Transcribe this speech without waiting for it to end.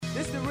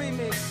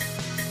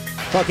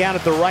Puck out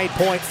at the right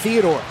point,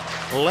 Theodore.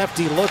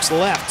 Lefty looks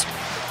left.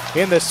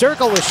 In the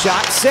circle, a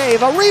shot,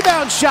 save, a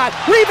rebound shot,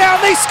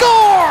 rebound, they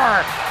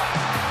score!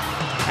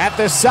 At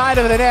the side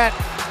of the net,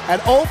 an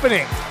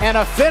opening and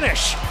a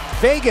finish.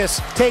 Vegas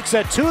takes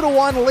a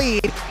 2-1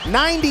 lead,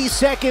 90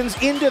 seconds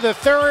into the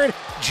third,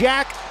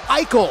 Jack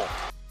Eichel.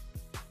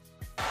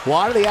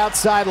 Water the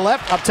outside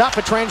left, up top,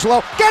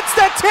 Pietrangelo gets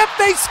the tip,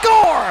 they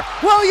score!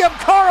 William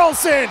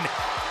Karlsson!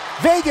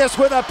 Vegas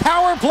with a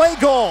power play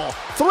goal,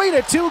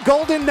 3-2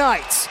 Golden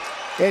Knights.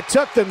 It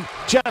took them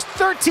just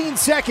 13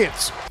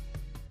 seconds.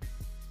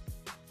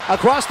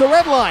 Across the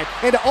red line,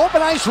 into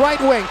open ice right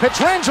wing,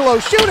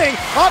 Pietrangelo shooting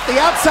off the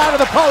outside of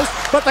the post,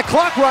 but the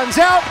clock runs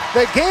out,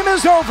 the game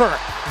is over.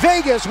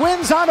 Vegas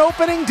wins on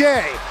opening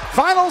day.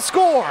 Final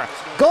score,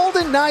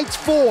 Golden Knights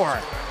 4,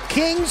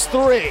 Kings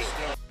 3.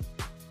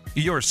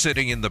 You're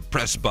sitting in the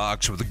press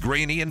box with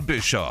Graney and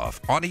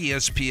Bischoff on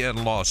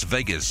ESPN Las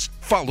Vegas.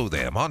 Follow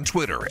them on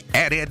Twitter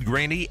at Ed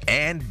Graney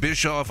and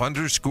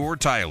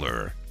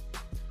Bischoff_Tyler.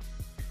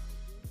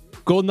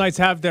 Golden Knights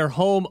have their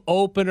home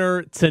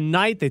opener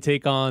tonight. They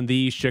take on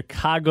the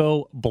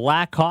Chicago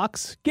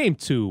Blackhawks. Game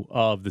 2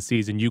 of the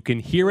season. You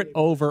can hear it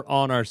over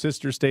on our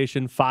sister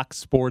station, Fox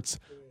Sports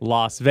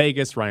Las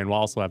Vegas. Ryan will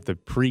also have the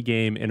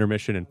pregame,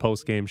 intermission, and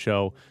postgame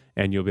show,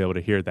 and you'll be able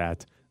to hear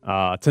that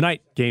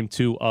tonight. Game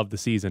 2 of the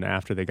season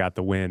after they got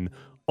the win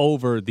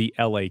over the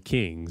LA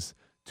Kings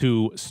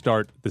to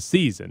start the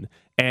season.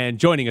 And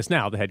joining us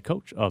now, the head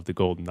coach of the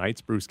Golden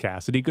Knights, Bruce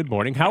Cassidy. Good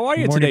morning. How are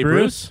you today,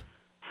 Bruce?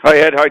 Hi,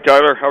 Ed. Hi,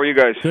 Tyler. How are you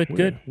guys?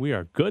 Good. We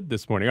are good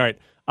this morning. All right.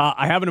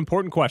 I have an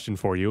important question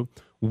for you.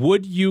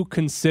 Would you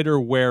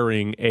consider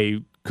wearing a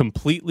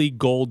completely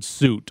gold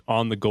suit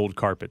on the gold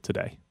carpet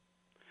today?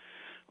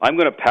 I'm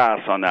going to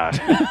pass on that.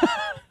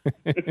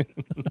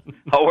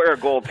 I'll wear a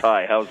gold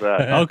tie. How's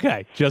that?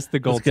 Okay, just the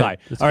gold tie.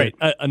 All right,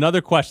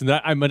 another question.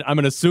 That I'm going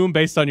to assume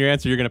based on your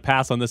answer, you're going to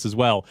pass on this as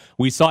well.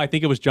 We saw, I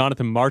think it was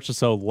Jonathan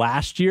Marchessault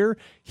last year.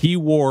 He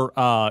wore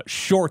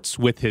shorts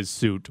with his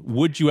suit.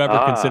 Would you ever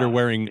consider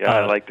wearing? Yeah,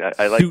 I like that.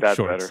 I like that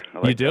shorts? better. I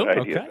like you do? That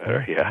idea okay.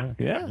 Better.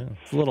 Yeah.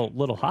 It's a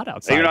little hot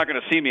outside. You're not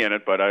going to see me in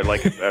it, but I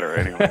like it better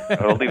anyway.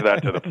 I'll leave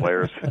that to the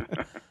players.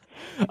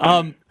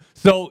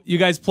 So you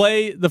guys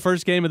play the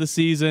first game of the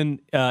season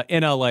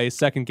in LA,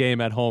 second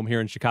game at home here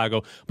in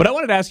Chicago. But I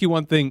wanted to ask you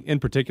one thing in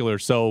particular.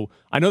 So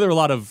I know there were a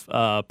lot of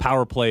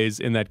power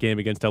plays in that game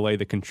against LA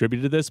that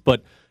contributed to this,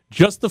 but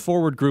just the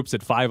forward groups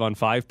at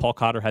 5-on-5, Paul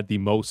Cotter had the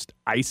most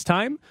ice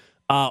time.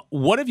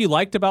 What have you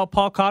liked about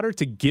Paul Cotter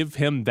to give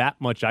him that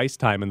much ice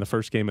time in the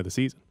first game of the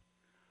season?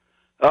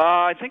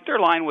 I think their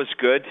line was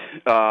good.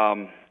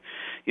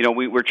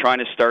 We were trying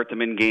to start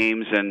them in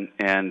games and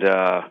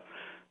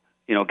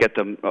get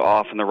them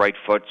off on the right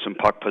foot, some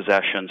puck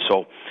possession.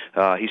 So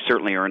he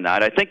certainly earned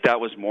that. I think that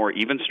was more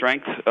even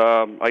strength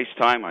ice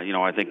time.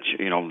 I think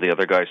the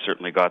other guys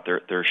certainly got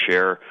their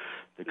share,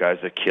 the guys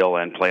that kill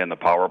and play in the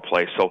power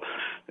play. So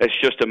it's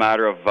just a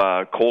matter of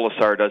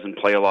Kolasar doesn't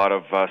play a lot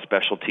of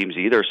special teams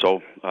either.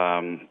 So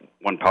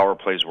when power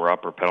plays were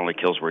up or penalty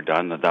kills were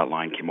done, that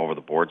line came over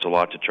the boards a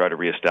lot to try to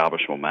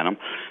reestablish momentum.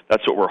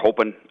 That's what we're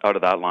hoping out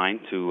of that line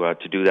to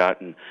do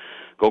that and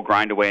go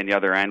grind away on the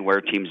other end, wear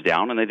teams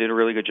down, and they did a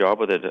really good job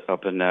with it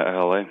up in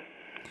L.A.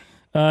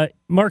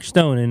 Mark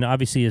Stone, and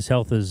obviously his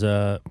health is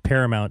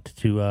paramount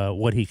to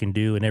what he can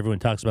do, and everyone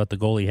talks about the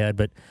goal he had,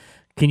 but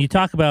can you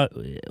talk about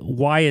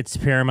why it's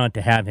paramount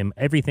to have him,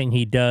 everything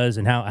he does,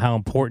 and how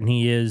important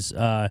he is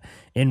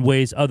in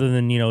ways other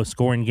than,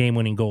 scoring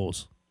game-winning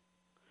goals?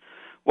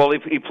 Well,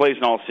 he plays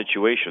in all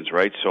situations,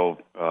 right? So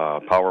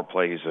power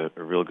play, he's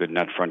a real good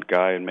net front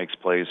guy and makes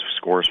plays,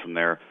 scores from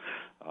there.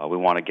 We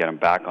want to get him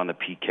back on the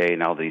PK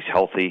now that he's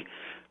healthy,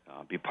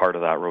 be part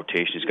of that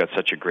rotation. He's got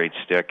such a great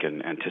stick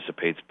and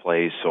anticipates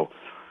plays. So,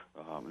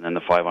 and then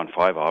the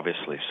 5-on-5,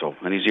 obviously. So,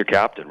 and he's your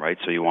captain, right?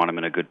 So you want him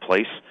in a good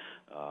place.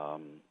 I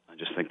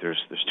just think there's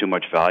too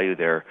much value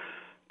there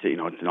to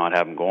to not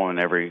have him going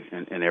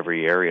in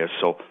every area.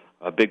 So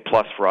a big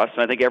plus for us,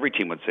 and I think every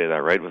team would say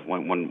that, right?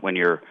 When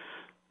your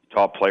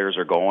top players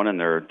are going and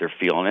they're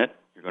feeling it,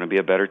 you're going to be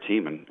a better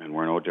team, and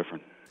we're no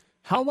different.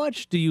 How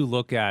much do you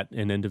look at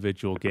in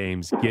individual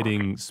games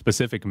getting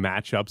specific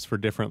matchups for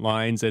different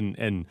lines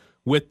and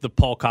with the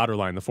Paul Cotter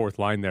line, the fourth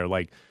line there,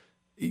 like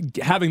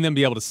having them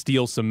be able to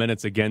steal some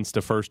minutes against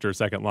a first or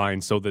second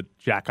line so that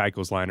Jack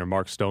Eichel's line or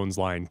Mark Stone's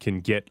line can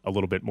get a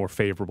little bit more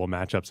favorable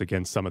matchups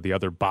against some of the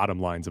other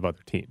bottom lines of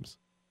other teams?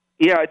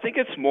 Yeah, I think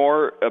it's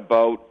more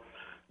about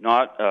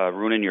not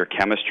ruining your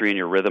chemistry and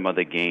your rhythm of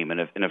the game. And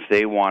if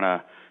they want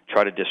to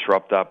try to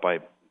disrupt that by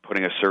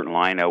putting a certain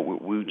line out,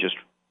 we just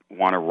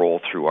want to roll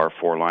through our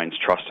four lines,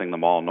 trusting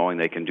them all, knowing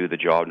they can do the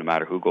job no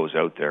matter who goes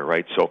out there,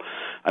 right? So,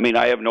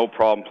 I have no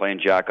problem playing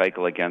Jack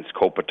Eichel against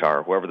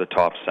Kopitar, whoever the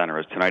top center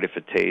is. Tonight, if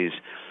it Tays,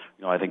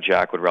 I think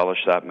Jack would relish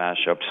that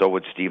matchup. So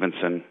would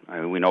Stevenson.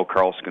 We know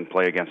Karlsson can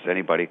play against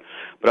anybody,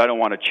 but I don't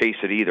want to chase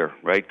it either,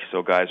 right?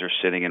 So guys are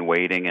sitting and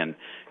waiting, and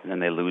then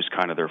they lose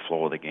kind of their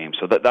flow of the game.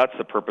 So that's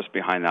the purpose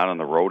behind that on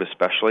the road,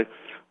 especially.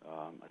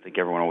 I think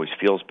everyone always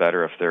feels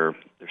better if they're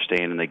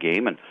staying in the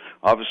game. And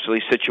obviously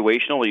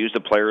situational. We use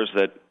the players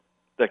that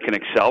can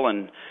excel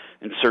in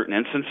certain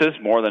instances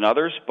more than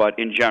others. But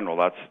in general,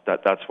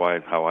 that's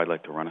how I'd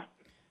like to run it.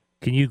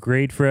 Can you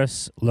grade for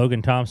us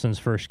Logan Thompson's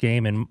first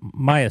game? And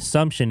my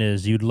assumption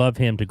is you'd love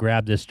him to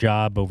grab this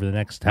job over the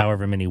next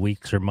however many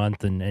weeks or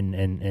month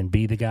and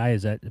be the guy.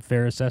 Is that a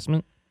fair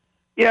assessment?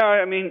 Yeah,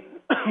 I mean,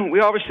 we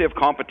obviously have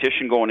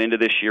competition going into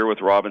this year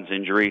with Robin's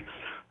injury.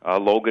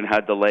 Logan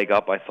had the leg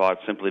up, I thought,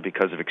 simply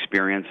because of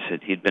experience.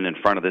 He'd been in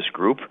front of this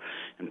group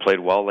and played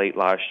well late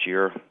last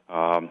year.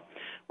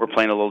 We're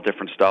playing a little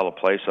different style of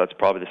play, so that's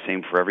probably the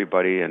same for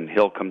everybody. And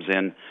Hill comes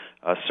in,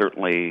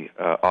 certainly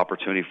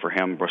opportunity for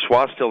him.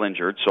 Brossois still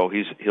injured, so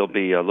he'll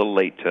be a little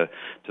late to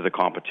the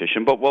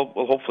competition. But we'll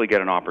hopefully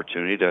get an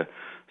opportunity to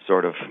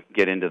sort of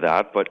get into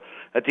that. But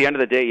at the end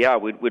of the day, yeah,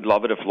 we'd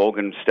love it if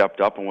Logan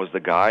stepped up and was the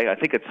guy. I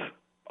think it's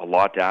a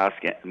lot to ask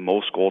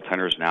most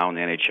goaltenders now in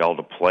the NHL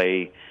to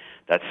play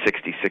that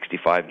 60,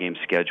 65 game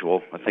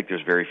schedule. I think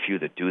there's very few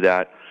that do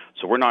that.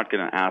 So we're not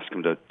going to ask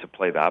him to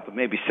play that, but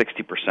maybe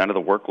 60% of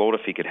the workload,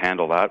 if he could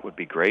handle that, would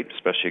be great,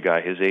 especially a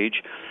guy his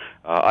age.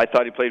 I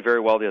thought he played very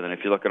well the other night.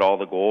 If you look at all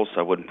the goals,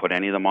 I wouldn't put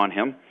any of them on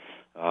him.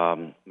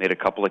 Made a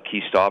couple of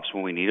key stops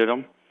when we needed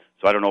him.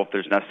 So I don't know if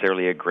there's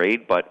necessarily a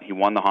grade, but he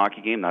won the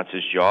hockey game. That's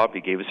his job.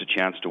 He gave us a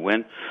chance to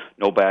win.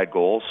 No bad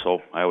goals,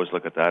 so I always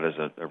look at that as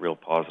a real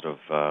positive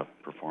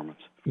performance.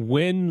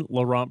 When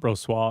Laurent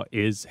Brossois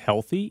is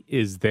healthy,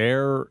 is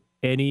there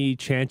any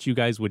chance you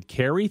guys would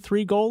carry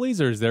 3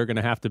 goalies, or is there going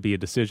to have to be a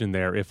decision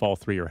there if all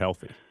 3 are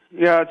healthy?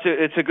 Yeah,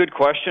 it's a good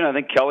question. I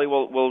think Kelly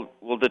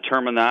will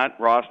determine that.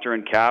 Roster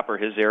and cap are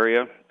his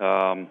area.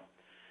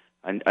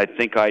 I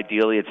think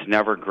ideally it's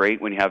never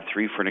great when you have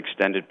 3 for an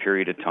extended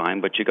period of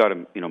time, but you got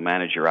to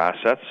manage your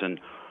assets and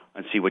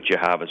see what you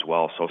have as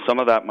well. So some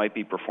of that might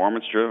be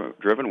performance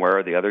driven. Where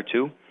are the other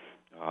 2?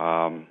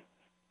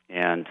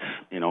 And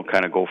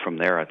kind of go from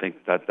there. I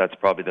think that's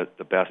probably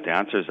the best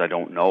answer. Is I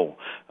don't know.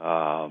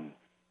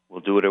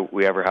 We'll do what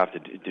we ever have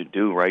to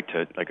do, right?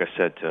 To, like I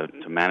said,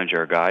 to manage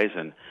our guys,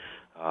 and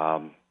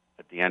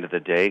at the end of the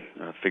day,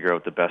 figure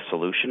out the best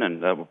solution,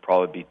 and that will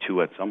probably be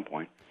 2 at some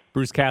point.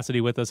 Bruce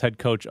Cassidy with us, head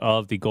coach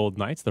of the Golden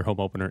Knights. Their home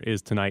opener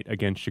is tonight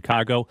against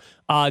Chicago.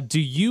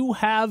 Do you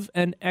have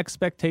an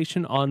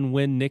expectation on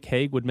when Nick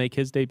Hague would make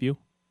his debut?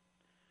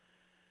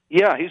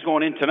 Yeah, he's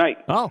going in tonight.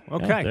 Oh,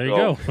 okay. Yeah, there you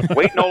go.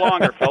 Wait no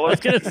longer, fellas.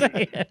 I was going to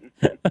say.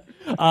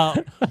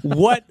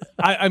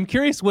 I'm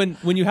curious when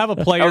you have a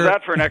player. How's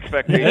that for an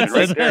expectation?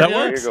 Right there. That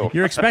There works. you go.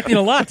 You're expecting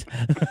a lot.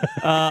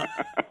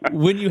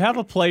 When you have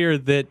a player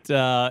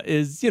that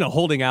is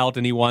holding out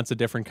and he wants a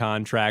different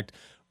contract,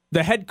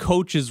 the head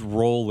coach's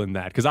role in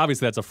that, because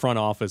obviously that's a front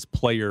office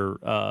player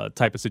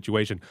type of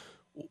situation.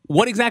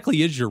 What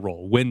exactly is your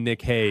role when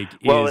Nick Hague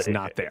is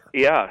not there?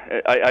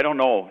 Yeah, I don't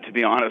know, to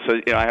be honest.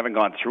 I haven't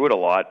gone through it a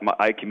lot.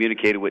 I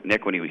communicated with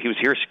Nick when he was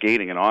here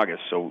skating in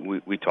August,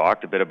 so we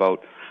talked a bit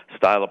about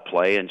style of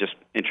play and just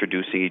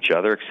introducing each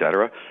other, et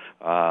cetera.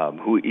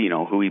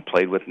 Who he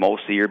played with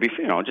most of the year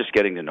before, just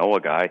getting to know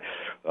a guy.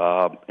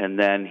 And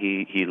then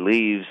he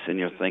leaves, and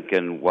you're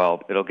thinking,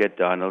 well, it'll get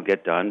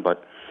done.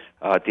 But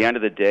at the end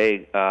of the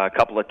day, a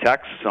couple of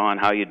texts on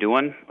how you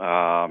doing.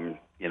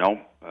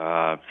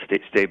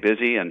 Stay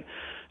busy, and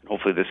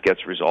hopefully this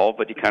gets resolved,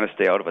 but you kind of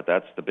stay out of it.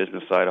 That's the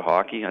business side of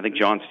hockey. I think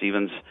John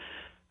Stevens,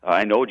 our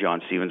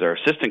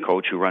assistant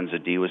coach who runs the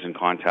D, was in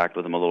contact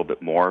with him a little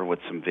bit more with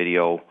some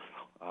video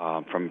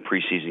from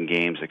preseason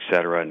games, et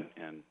cetera, and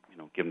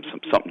give him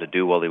something to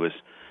do while he was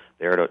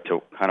there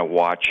to kind of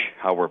watch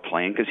how we're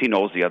playing, because he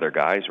knows the other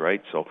guys,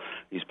 right? So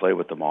he's played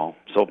with them all.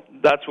 So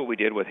that's what we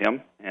did with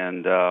him,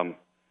 and all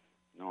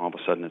of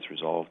a sudden it's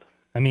resolved.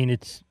 I mean,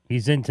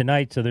 he's in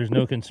tonight, so there's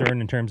no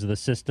concern in terms of the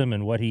system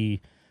and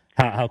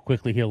how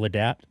quickly he'll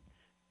adapt.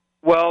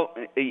 Well,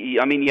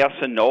 I mean, yes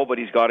and no, but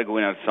he's got to go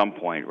in at some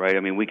point, right?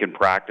 I mean, we can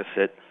practice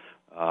it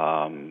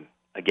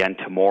again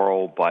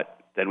tomorrow, but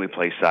then we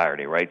play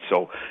Saturday, right?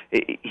 So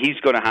he's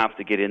going to have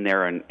to get in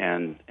there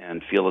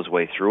and feel his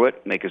way through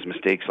it, make his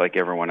mistakes like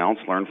everyone else,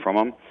 learn from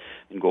them,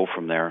 and go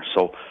from there.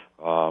 So,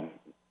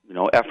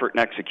 effort and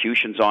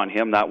execution's on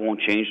him. That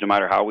won't change no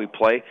matter how we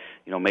play.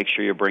 Make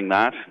sure you bring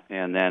that,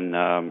 and then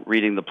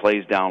reading the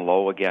plays down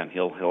low. Again,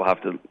 he'll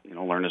have to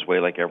learn his way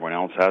like everyone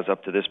else has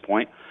up to this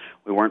point.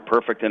 We weren't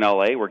perfect in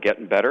LA. We're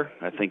getting better.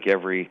 I think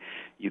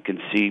you can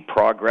see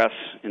progress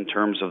in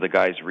terms of the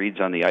guys' reads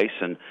on the ice,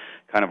 and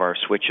kind of our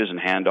switches and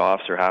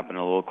handoffs are happening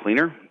a little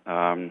cleaner.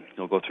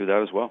 He'll go through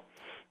that as well.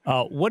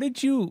 What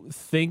did you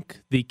think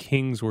the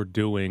Kings were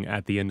doing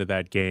at the end of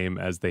that game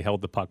as they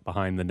held the puck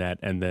behind the net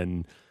and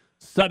then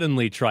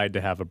suddenly tried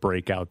to have a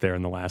breakout there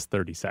in the last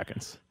 30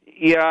 seconds?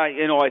 Yeah,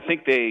 I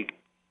think they,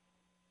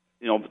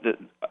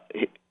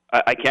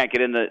 I can't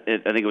get in I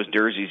think it was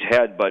Durzee's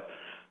head, but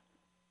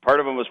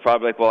part of him was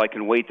probably like, well, I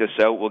can wait this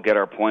out. We'll get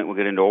our point. We'll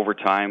get into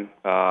overtime,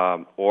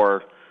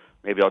 or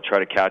maybe I'll try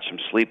to catch him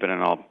sleeping,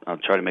 and I'll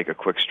try to make a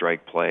quick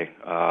strike play.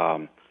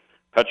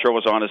 Petro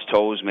was on his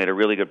toes, made a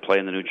really good play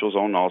in the neutral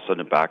zone, and all of a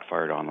sudden it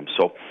backfired on him.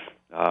 So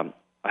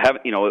I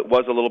haven't, it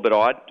was a little bit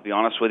odd, to be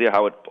honest with you,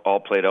 how it all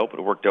played out, but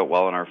it worked out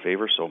well in our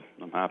favor, so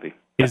I'm happy.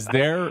 Is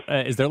there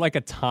like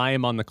a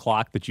time on the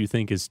clock that you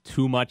think is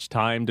too much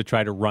time to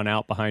try to run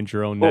out behind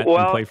your own net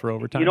and play for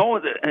overtime?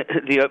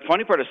 The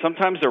funny part is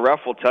sometimes the ref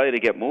will tell you to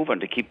get moving,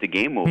 to keep the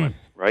game moving,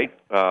 right?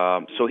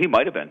 So he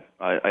might have been.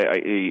 I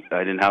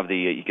didn't have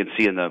you can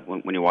see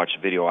when you watch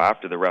the video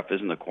after, the ref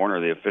is in the corner,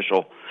 the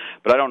official,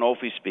 but I don't know if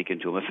he's speaking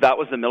to him. If that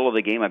was the middle of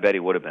the game, I bet he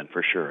would have been,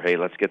 for sure. Hey,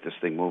 let's get this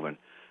thing moving.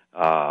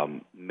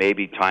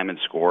 Maybe time and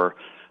score,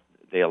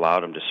 they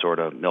allowed him to sort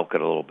of milk it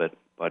a little bit.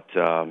 But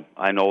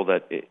I know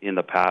that in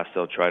the past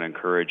they'll try to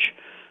encourage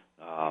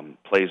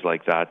plays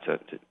like that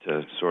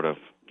to sort of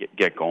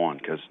get going,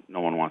 because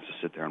no one wants to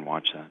sit there and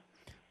watch that.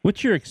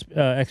 What's your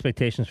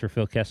expectations for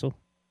Phil Kessel?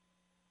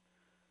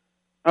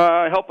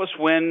 Help us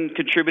win,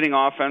 contributing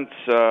offense,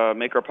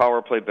 make our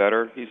power play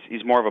better.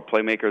 He's more of a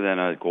playmaker than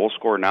a goal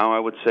scorer now, I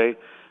would say.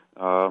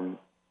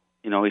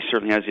 He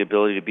certainly has the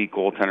ability to beat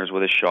goaltenders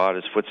with his shot.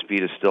 His foot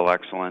speed is still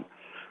excellent.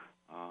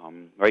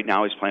 Right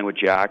now he's playing with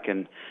Jack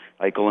and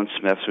Eichel and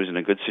Smith, so he's in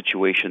a good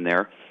situation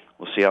there.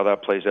 We'll see how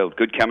that plays out.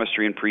 Good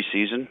chemistry in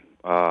preseason.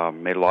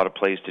 Made a lot of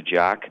plays to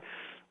Jack.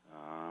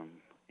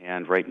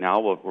 And right now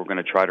we're going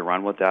to try to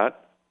run with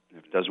that.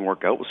 If it doesn't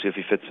work out, we'll see if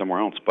he fits somewhere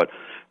else. But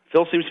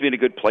Phil seems to be in a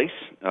good place.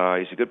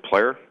 He's a good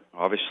player,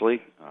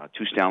 obviously.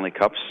 2 Stanley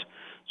Cups,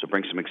 so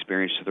brings some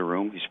experience to the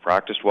room. He's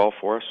practiced well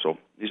for us, so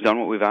he's done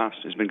what we've asked.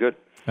 He's been good.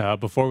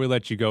 Before we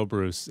let you go,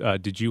 Bruce,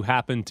 did you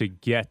happen to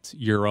get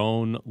your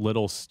own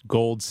little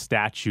gold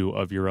statue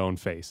of your own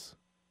face?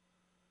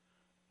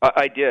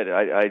 I did.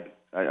 I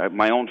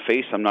my own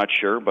face, I'm not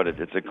sure, but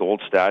it's a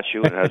gold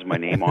statue. It has my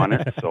name on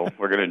it, so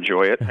we're going to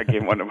enjoy it. I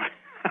gave one to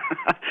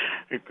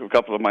a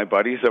couple of my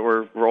buddies that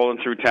were rolling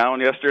through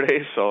town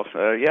yesterday. So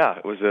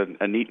it was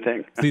a neat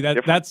thing. See,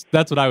 that's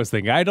what I was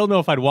thinking. I don't know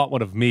if I'd want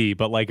one of me,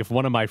 but like if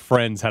one of my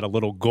friends had a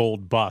little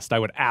gold bust, I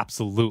would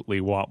absolutely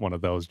want one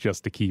of those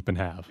just to keep and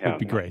have. It'd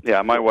be great.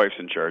 Yeah, my wife's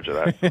in charge of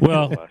that.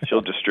 Well,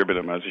 she'll distribute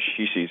them as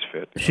she sees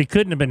fit. She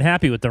couldn't have been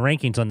happy with the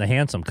rankings on the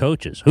handsome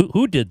coaches.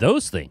 Who did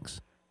those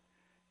things?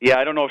 Yeah,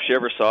 I don't know if she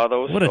ever saw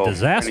those. What a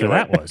disaster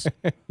that was.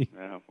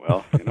 Yeah,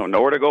 well,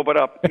 nowhere to go but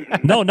up.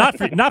 No, not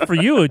for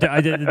you.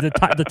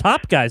 The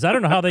top guys. I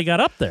don't know how they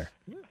got up there.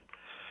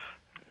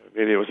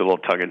 Maybe it was a little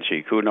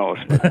tongue-in-cheek. Who knows?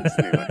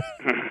 Anyway.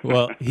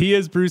 Well, he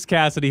is Bruce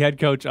Cassidy, head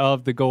coach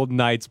of the Golden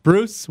Knights.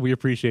 Bruce, we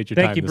appreciate your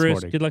time Thank you, this Bruce.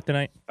 morning. Good luck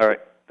tonight. All right.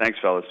 Thanks,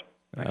 fellas.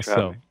 Thanks for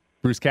having me.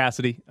 Bruce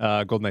Cassidy,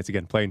 Golden Knights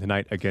again playing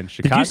tonight against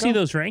Chicago. Did you see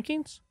those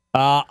rankings?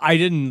 I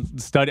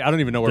didn't study. I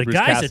don't even know where the Bruce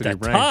guys Cassidy at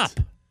the ranked.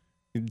 top.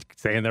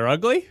 Saying they're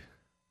ugly?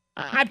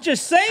 I'm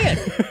just saying.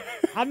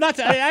 I'm not.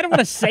 I don't want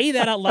to say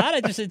that out loud.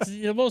 It's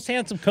the most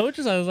handsome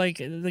coaches. I was like,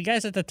 the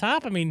guys at the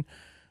top. I mean,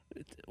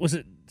 was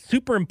it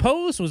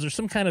superimposed? Was there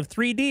some kind of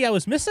 3D I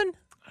was missing?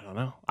 I don't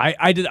know.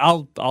 I did.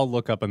 I'll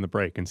look up in the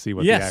break and see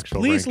what the actual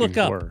please rankings look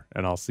up. were,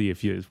 and I'll see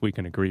if we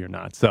can agree or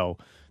not. So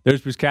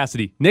there's Bruce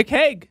Cassidy, Nick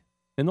Hague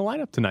in the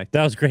lineup tonight.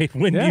 That was great.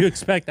 When do you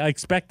expect? I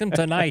expect him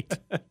tonight.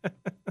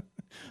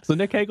 So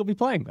Nick Hague will be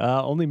playing,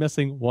 only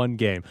missing 1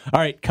 game. All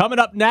right, coming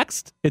up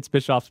next, it's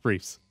Bischoff's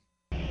Briefs.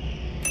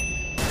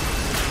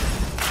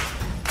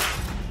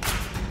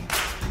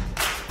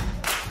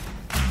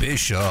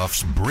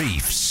 Bischoff's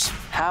Briefs.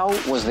 How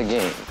was the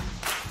game?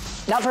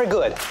 Not very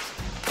good.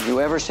 Have you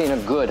ever seen a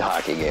good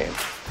hockey game?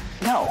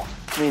 No.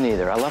 Me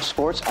neither. I love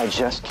sports. I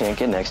just can't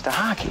get next to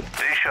hockey.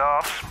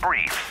 Bischoff's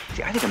Briefs.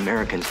 See, I think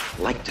Americans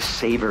like to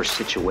savor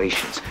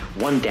situations.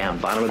 1 down,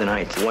 bottom of the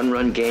 9th,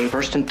 1-run game,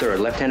 1st and 3rd,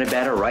 left-handed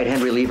batter,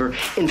 right-hand reliever,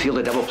 infield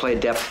a double play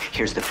depth.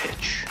 Here's the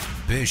pitch.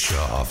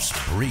 Bischoff's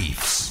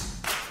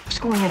Briefs.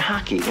 Scoring in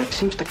hockey, it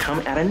seems to come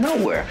out of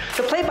nowhere.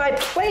 The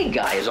play-by-play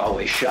guy is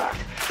always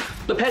shocked.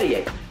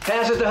 Lepetier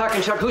passes to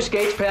Huckenchuck, who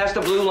skates past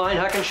the blue line.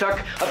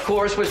 Huckenchuck, of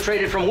course, was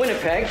traded from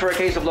Winnipeg for a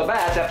case of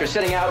Labatt's after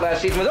sitting out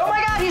last season with, oh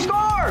my God, he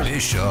scores!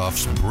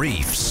 Bischoff's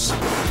Briefs.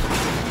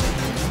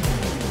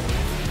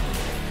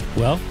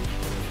 Well,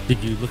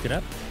 did you look it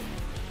up?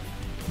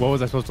 What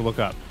was I supposed to look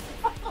up?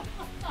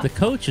 The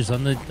coaches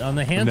on the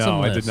handsome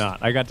No, list. I did not.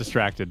 I got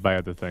distracted by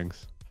other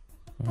things.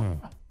 Oh,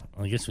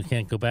 I guess we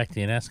can't go back to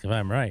you and ask if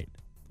I'm right.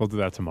 We'll do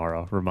that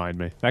tomorrow. Remind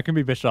me. That can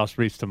be Bischoff's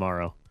Briefs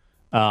tomorrow.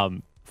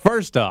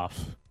 First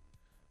off,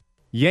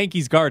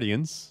 Yankees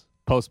Guardians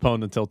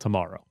postponed until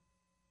tomorrow.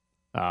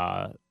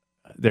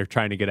 They're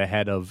trying to get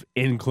ahead of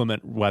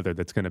inclement weather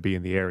that's going to be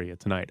in the area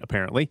tonight,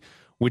 apparently,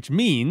 which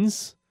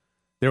means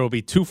there will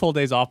be 2 full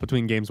days off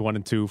between games 1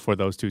 and 2 for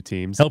those 2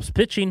 teams. Helps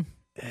pitching.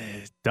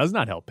 It does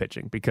not help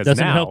pitching because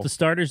Doesn't now help the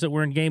starters that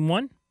were in game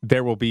 1.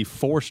 there will be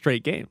 4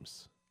 straight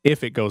games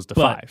if it goes to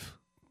But 5.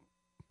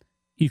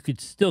 You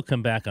could still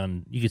come back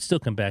in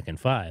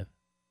 5.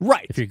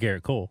 Right. If you're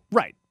Garrett Cole.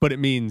 Right. But it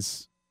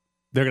means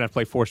they're going to have to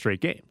play 4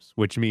 straight games,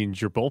 which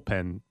means your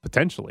bullpen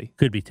potentially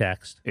Could be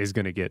taxed. is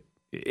going to get,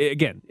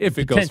 again, if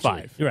it goes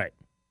 5. Right.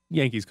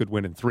 Yankees could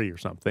win in 3 or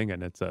something,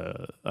 and it's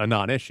a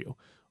non-issue.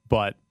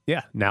 But,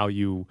 yeah, now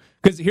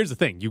because here's the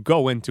thing. You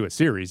go into a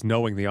series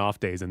knowing the off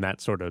days, and that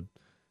sort of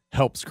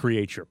helps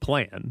create your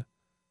plan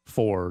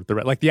for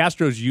like the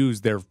Astros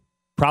use their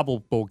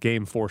probable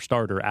Game 4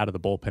 starter out of the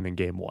bullpen in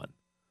Game 1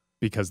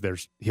 because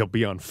he'll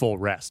be on full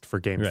rest for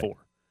Game 4.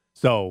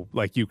 So,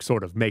 like, you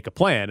sort of make a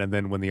plan, and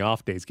then when the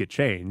off days get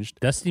changed.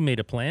 Dusty made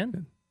a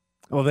plan?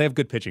 Well, they have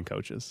good pitching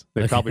coaches.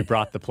 They probably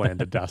brought the plan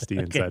to Dusty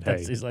and said, hey.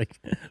 Dusty's like,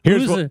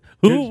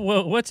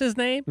 what's his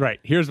name? Right.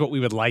 Here's what we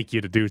would like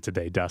you to do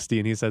today, Dusty.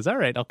 And he says, all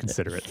right, I'll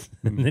consider it.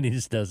 And then he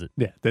just does it.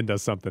 Yeah, then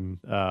does something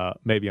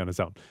maybe on his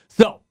own.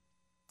 So,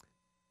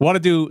 want to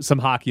do some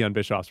hockey on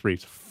Bischoff's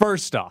Briefs.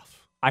 First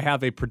off, I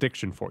have a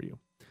prediction for you.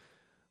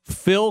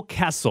 Phil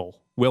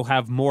Kessel will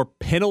have more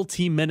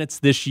penalty minutes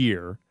this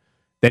year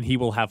than he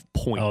will have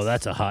points. Oh,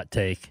 that's a hot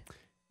take.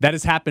 That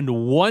has happened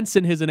once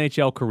in his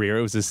NHL career.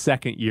 It was his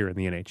second year in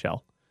the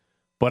NHL.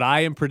 But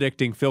I am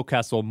predicting Phil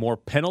Kessel more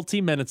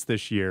penalty minutes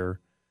this year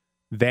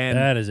than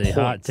That is a points.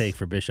 hot take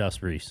for Bischoff's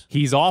Briefs.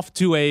 He's off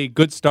to a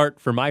good start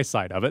for my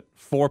side of it.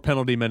 4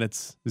 penalty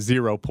minutes,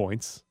 0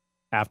 points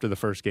after the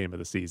first game of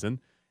the season.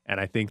 And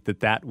I think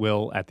that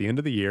will, at the end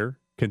of the year,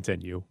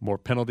 continue. More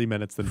penalty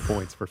minutes than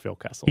points for Phil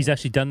Kessel. He's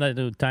actually done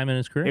that time in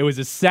his career? It was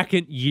his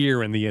second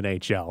year in the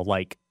NHL,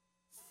 like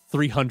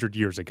 300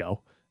 years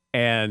ago.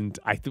 And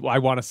I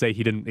want to say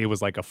it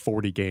was like a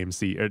 40-game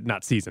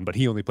not season, but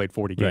he only played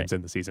 40 games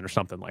in the season or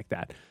something like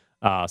that.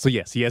 So,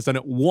 yes, he has done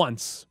it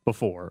once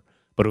before,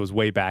 but it was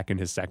way back in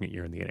his second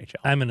year in the NHL.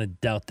 I'm going to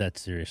doubt that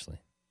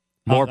seriously.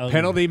 More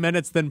penalty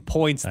minutes than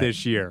points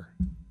this year.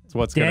 That's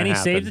what's going to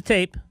happen. Danny, save the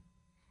tape.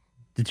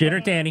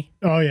 Degenerate Danny.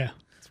 Oh, yeah.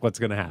 That's what's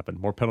going to happen.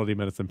 More penalty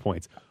minutes than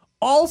points.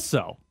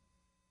 Also,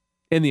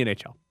 in the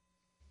NHL,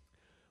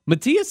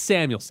 Matthias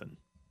Samuelsson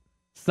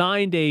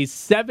signed a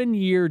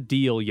 7-year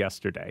deal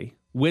yesterday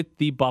with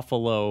the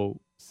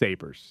Buffalo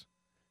Sabres.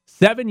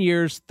 7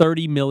 years,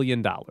 $30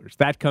 million.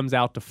 That comes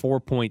out to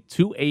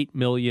 $4.28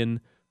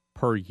 million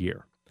per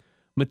year.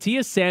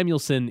 Matthias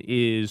Samuelsson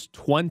is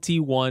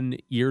 21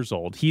 years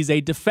old. He's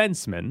a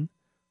defenseman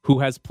who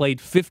has played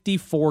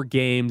 54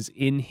 games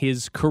in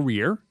his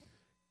career.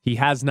 He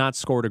has not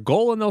scored a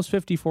goal in those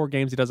 54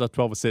 games. He does have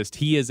 12 assists.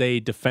 He is a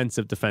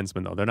defensive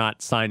defenseman, though. They're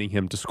not signing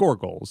him to score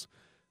goals,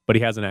 but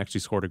he hasn't actually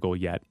scored a goal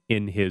yet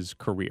in his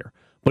career.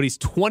 But he's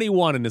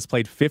 21 and has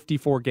played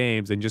 54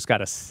 games and just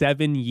got a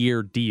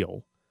 7-year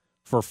deal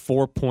for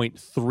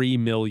 $4.3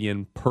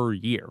 million per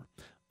year.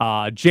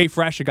 Jay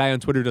Fresh, a guy on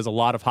Twitter, does a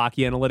lot of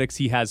hockey analytics.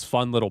 He has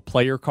fun little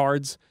player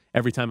cards.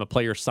 Every time a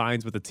player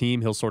signs with a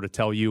team, he'll sort of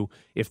tell you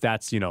if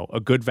that's, a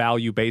good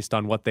value based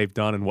on what they've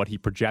done and what he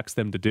projects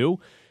them to do.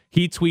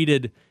 He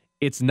tweeted,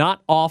 "It's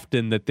not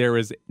often that there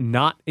is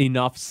not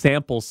enough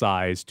sample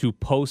size to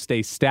post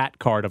a stat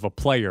card of a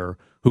player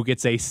who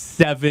gets a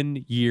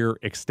 7-year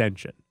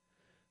extension."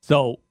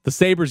 So the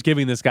Sabres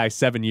giving this guy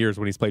 7 years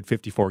when he's played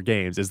 54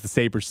 games is the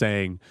Sabres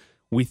saying,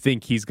 we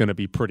think he's going to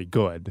be pretty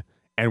good,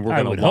 and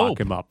we're going to lock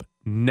him up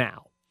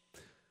now.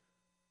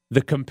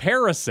 The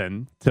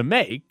comparison to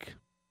make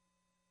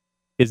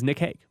is Nick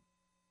Hague.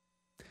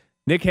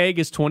 Nick Hague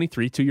is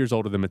 23, 2 years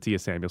older than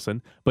Matthias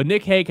Samuelsson, but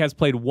Nick Hague has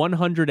played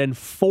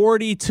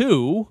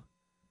 142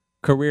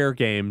 career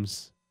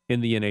games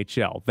in the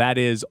NHL. That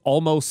is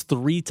almost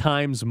 3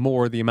 times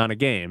more the amount of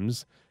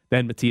games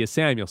than Matthias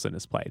Samuelsson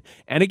has played.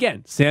 And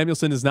again,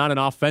 Samuelsson is not an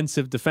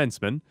offensive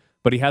defenseman,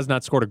 but he has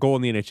not scored a goal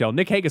in the NHL.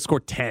 Nick Hague has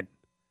scored 10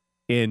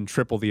 in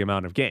triple the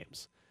amount of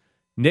games.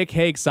 Nick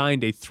Hague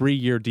signed a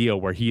 3-year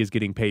deal where he is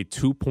getting paid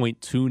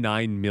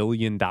 $2.29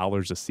 million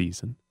a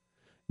season.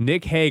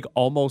 Nick Hague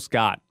almost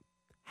got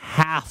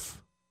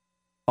half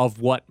of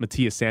what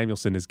Matthias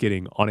Samuelsson is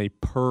getting on a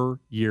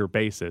per-year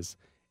basis,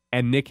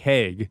 and Nick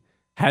Hague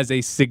has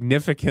a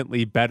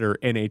significantly better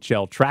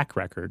NHL track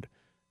record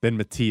than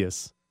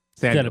Matthias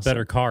Samuelsson. He's got a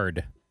better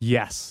card.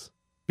 Yes,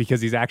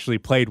 because he's actually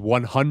played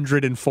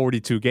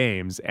 142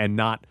 games and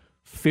not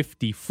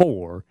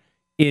 54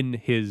 in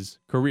his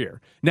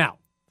career. Now,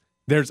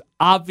 there's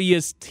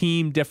obvious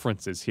team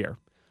differences here.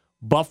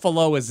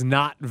 Buffalo is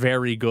not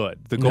very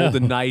good. The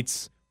Golden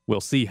Knights,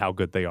 we'll see how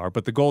good they are,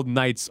 but the Golden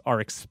Knights are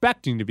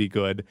expecting to be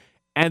good,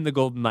 and the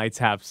Golden Knights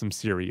have some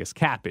serious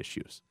cap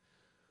issues.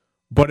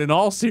 But in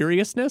all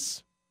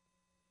seriousness,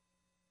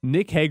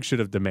 Nick Hague should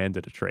have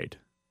demanded a trade.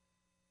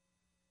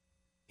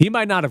 He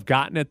might not have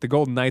gotten it. The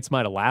Golden Knights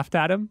might have laughed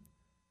at him.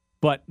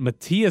 But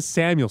Matthias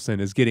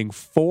Samuelsson is getting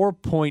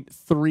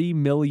 $4.3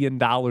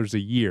 million a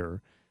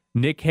year.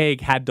 Nick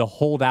Hague had to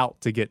hold out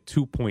to get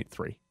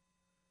 2.3.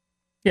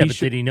 Yeah, but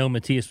did he know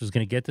Matthias was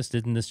going to get this?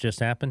 Didn't this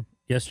just happen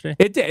yesterday?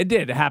 It did.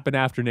 It happen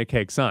after Nick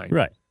Hague signed.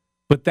 Right.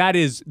 But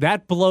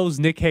that blows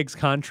Nick Hague's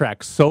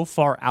contract so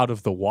far out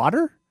of the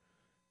water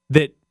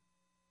that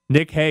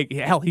Nick Hague,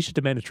 hell, he should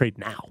demand a trade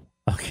now.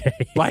 Okay.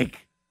 All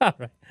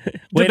right.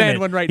 Wait Demand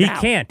one right now. He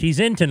can't. He's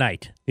in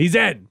tonight. He's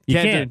in. He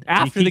can't.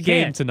 After the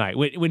game tonight.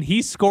 When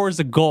he scores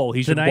a goal,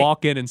 he should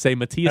walk in and say,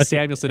 Matthias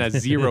Samuelsson has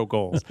 0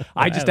 goals.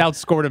 I just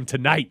outscored him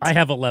tonight. I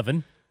have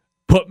 11.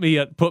 Put me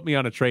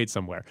on a trade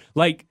somewhere.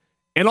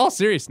 In all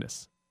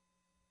seriousness,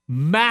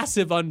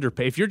 massive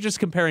underpay. If you're just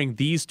comparing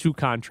these two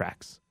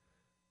contracts,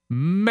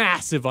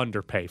 massive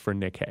underpay for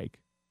Nick Hague.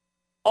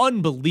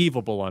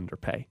 Unbelievable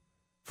underpay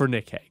for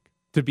Nick Hague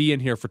to be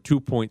in here for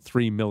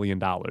 $2.3 million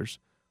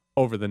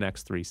over the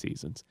next 3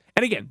 seasons.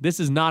 And again, this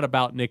is not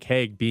about Nick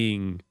Hague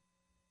being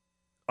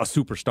a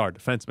superstar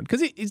defenseman,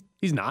 because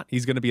he's not.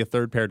 He's going to be a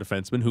third-pair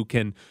defenseman who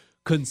can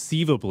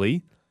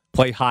conceivably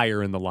play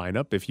higher in the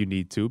lineup if you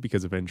need to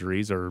because of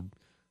injuries or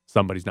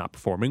somebody's not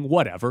performing,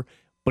 whatever.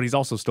 But he's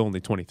also still only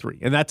 23.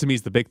 And that to me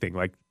is the big thing.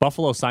 Like,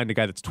 Buffalo signed a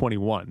guy that's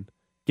 21,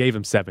 gave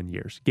him 7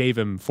 years, gave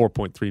him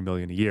 $4.3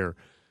 million a year.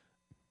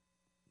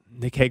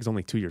 Nick Hague's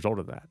only 2 years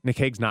older than that. Nick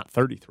Hague's not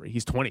 33.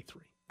 He's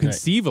 23.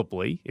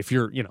 Conceivably, if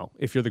you're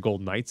the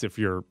Golden Knights, if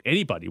you're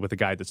anybody with a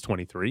guy that's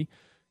 23,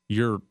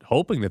 you're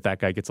hoping that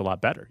guy gets a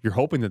lot better. You're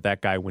hoping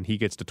that guy, when he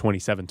gets to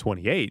 27,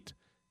 28,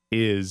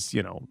 is,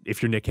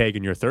 if you're Nick Hague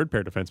and you're a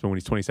third-pair defenseman when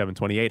he's 27,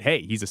 28,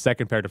 hey, he's a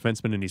second-pair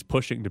defenseman and he's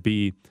pushing to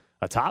be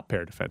a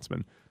top-pair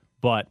defenseman.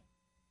 But,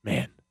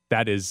 man,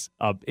 that is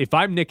if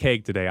I'm Nick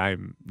Hague today,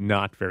 I'm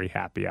not very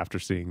happy after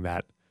seeing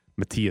that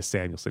Mattias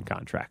Samuelsson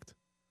contract.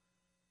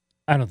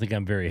 I don't think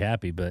I'm very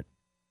happy, but,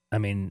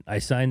 I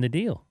signed the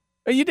deal.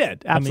 You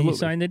did, absolutely. You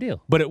signed the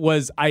deal. But it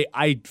was,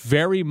 I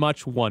very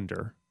much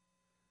wonder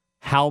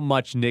how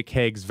much Nick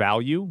Hague's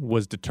value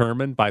was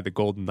determined by the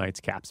Golden Knights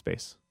cap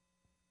space.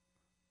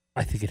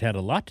 I think it had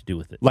a lot to do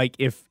with it. Like,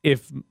 if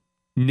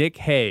Nick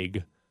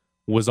Hague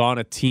was on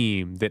a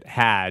team that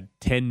had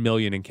 $10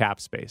 million in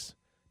cap space,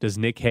 does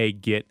Nick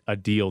Hague get a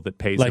deal that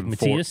pays him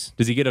Mattias?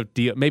 Does he get a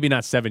deal, maybe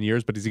not 7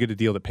 years, but does he get a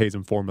deal that pays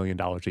him $4 million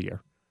a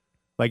year?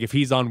 Like, if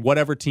he's on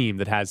whatever team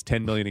that has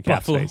 $10 million in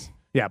cap space.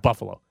 Yeah,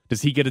 Buffalo.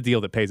 Does he get a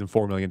deal that pays him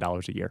 $4 million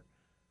a year?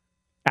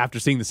 After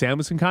seeing the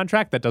Samuelsson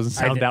contract, that doesn't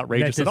sound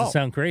outrageous at all. That doesn't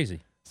sound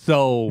crazy.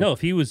 So no,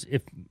 if he was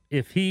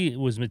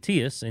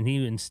Mattias and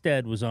he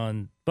instead was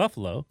on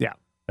Buffalo, yeah,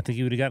 I think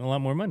he would have gotten a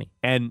lot more money.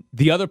 And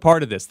the other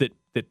part of this that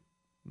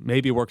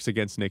maybe works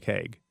against Nick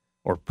Hague,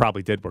 or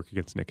probably did work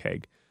against Nick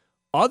Hague,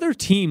 other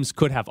teams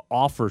could have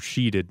offer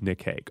sheeted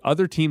Nick Hague.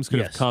 Other teams could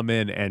have come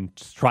in and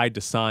tried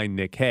to sign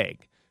Nick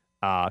Hague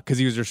because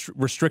he was a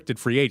restricted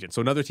free agent.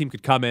 So another team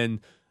could come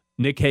in,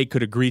 Nick Hague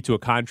could agree to a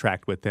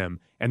contract with him,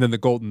 and then the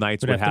Golden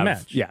Knights would have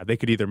match. Yeah, they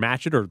could either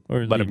match it or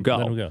let him go.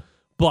 Let him go.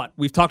 But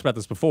we've talked about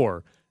this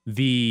before.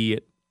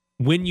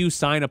 When you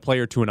sign a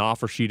player to an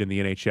offer sheet in the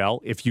NHL,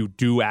 if you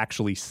do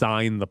actually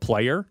sign the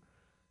player,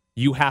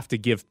 you have to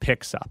give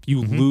picks up.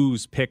 You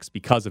lose picks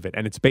because of it,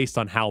 and it's based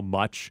on how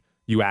much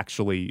you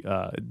actually,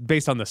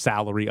 based on the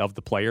salary of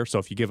the player. So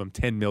if you give him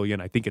 $10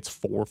 million, I think it's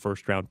 4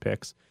 first-round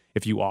picks.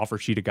 If you offer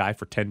sheet a guy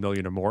for $10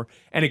 million or more,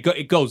 and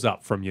it goes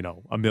up from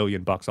 $1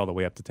 million all the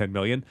way up to $10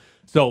 million.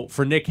 So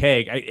for Nick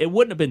Hague, it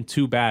wouldn't have been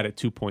too bad at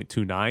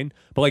 2.29.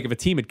 But like if a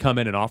team had come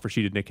in and offer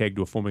sheeted Nick Hague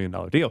to a $4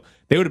 million deal,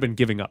 they would have been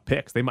giving up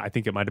picks. I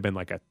think it might have been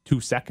like a 2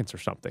 seconds or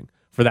something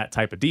for that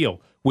type of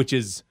deal, which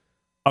is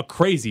a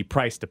crazy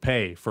price to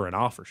pay for an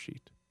offer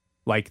sheet.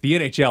 Like the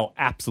NHL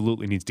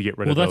absolutely needs to get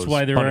rid of those. Well,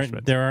 that's why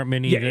punishments. there aren't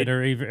many that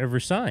are ever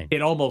signed.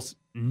 It almost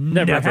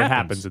never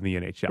happens in the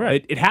NHL.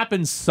 Right. It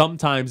happens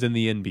sometimes in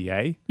the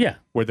NBA. Yeah,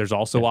 where there's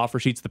also offer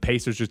sheets. The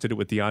Pacers just did it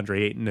with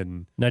DeAndre Ayton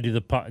and now do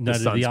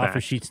the offer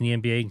sheets in the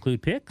NBA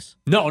include picks?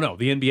 No,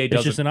 the NBA doesn't.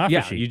 It's just an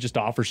offer sheet. You just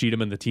offer sheet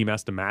them and the team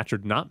has to match or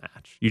not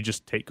match. You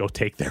just take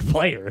their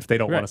player if they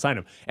don't want to sign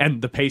him.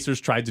 And the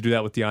Pacers tried to do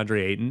that with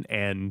DeAndre Ayton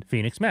and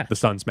Phoenix matched. The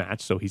Suns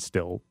matched, so he's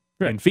still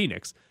in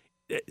Phoenix.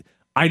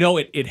 I know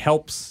it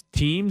helps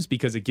teams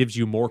because it gives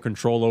you more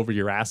control over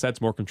your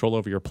assets, more control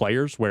over your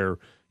players, where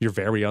you're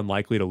very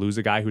unlikely to lose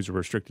a guy who's a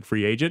restricted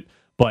free agent.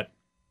 But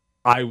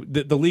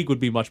the league would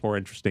be much more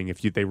interesting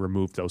if they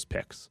removed those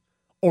picks,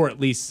 or at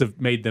least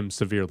made them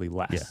severely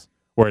less. Yeah.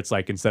 Where it's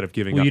like instead of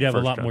giving up, you'd have a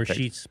lot more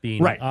sheets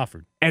being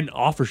offered. And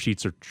offer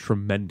sheets are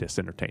tremendous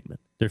entertainment.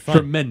 They're fun.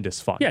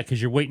 Tremendous fun. Yeah,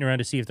 because you're waiting around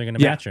to see if they're going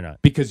to match or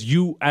not. Because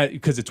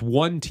it's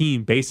one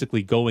team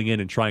basically going in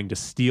and trying to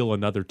steal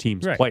another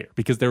team's player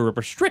because they're a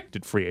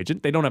restricted free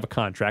agent. They don't have a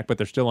contract, but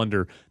they're still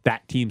under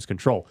that team's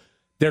control.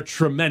 They're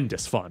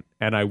tremendous fun,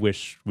 and I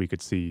wish we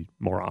could see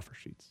more offer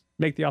sheets.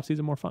 Make the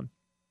offseason more fun.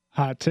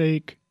 Hot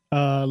take.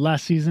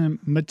 Last season,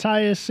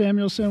 Mattias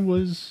Samuelsson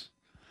was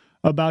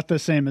about the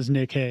same as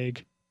Nick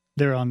Hague.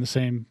 They're on the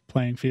same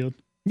playing field.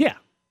 Yeah,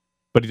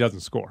 but he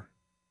doesn't score.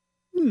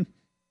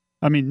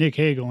 I mean, Nick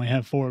Hague only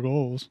had 4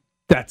 goals.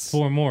 That's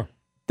 4 more.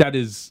 That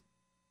is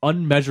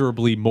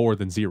unmeasurably more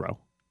than 0.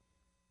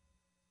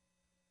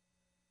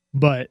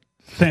 But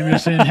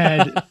Samuelsson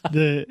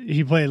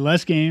he played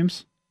less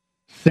games,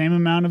 same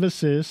amount of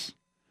assists,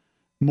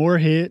 more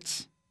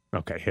hits.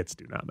 Okay, hits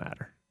do not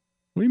matter.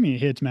 What do you mean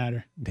hits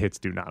matter? Hits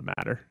do not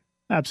matter.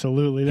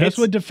 Absolutely. That's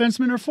what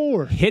defensemen are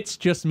for. Hits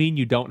just mean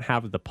you don't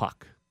have the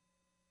puck.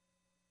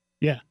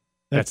 Yeah.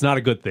 That's not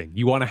a good thing.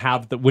 You want to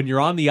have when you're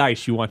on the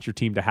ice, you want your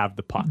team to have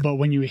the puck. But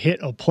when you hit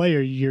a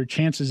player, your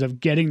chances of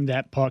getting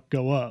that puck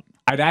go up.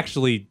 I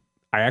actually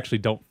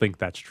don't think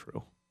that's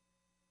true.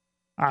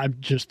 I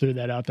just threw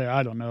that out there.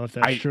 I don't know if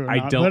that's true or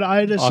not, don't, but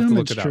I'd assume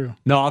it's true.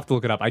 No, I'll have to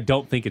look it up. I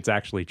don't think it's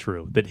actually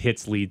true that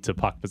hits lead to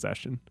puck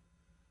possession.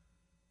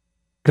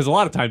 Because a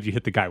lot of times you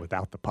hit the guy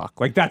without the puck.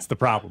 Like, that's the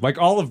problem. Like,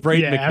 all of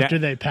Braden McNabb. After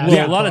they pass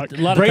Well, the a lot puck.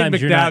 of Braden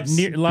times you're not McNabb's-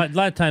 near, a lot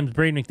of times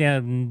Braden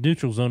McNabb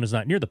neutral zone is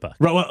not near the puck.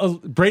 Right, well,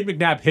 Braden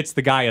McNabb hits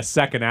the guy a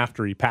second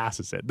after he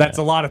passes it. That's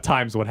a lot of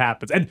times what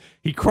happens. And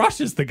he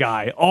crushes the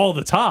guy all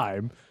the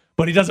time,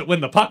 but he doesn't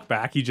win the puck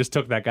back. He just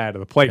took that guy out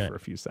of the play for a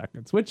few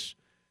seconds, which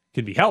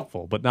can be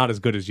helpful, but not as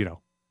good as,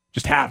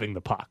 just having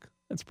the puck.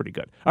 That's pretty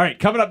good. All right,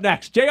 coming up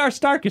next, J.R.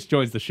 Starkus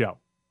joins the show.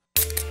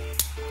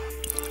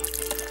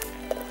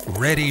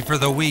 Ready for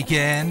the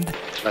weekend?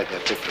 It's like I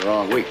picked the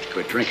wrong week to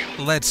quit drinking.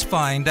 Let's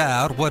find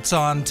out what's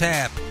on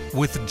tap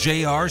with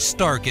J.R.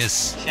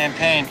 Starkus.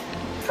 Champagne,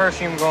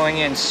 perfume going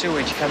in,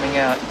 sewage coming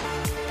out.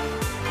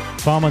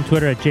 Follow him on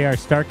Twitter at JR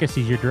Starkus.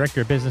 He's your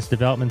Director of Business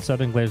Development,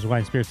 Southern Glazers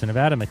Wine, Spirits, and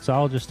Nevada,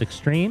 mixologist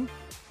extreme.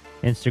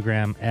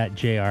 Instagram at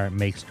JR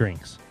Makes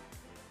Drinks.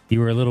 You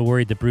were a little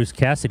worried that Bruce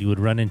Cassidy would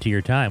run into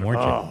your time,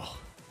 weren't you?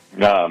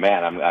 No,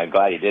 man, I'm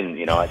glad he didn't.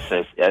 It's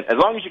just, as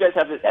long as you guys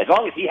have, as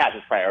long as he has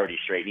his priorities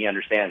straight, and he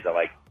understands that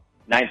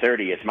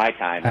 9:30 is my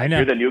time. I know.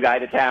 You're the new guy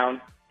to town.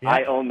 Yeah.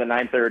 I own the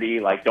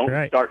 9:30.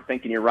 Don't start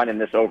thinking you're running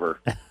this over.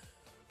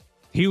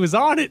 He was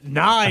on at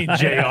 9,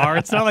 JR.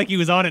 It's not like he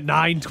was on at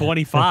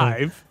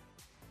 9:25.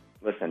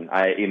 Listen,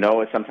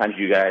 sometimes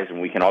you guys,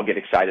 and we can all get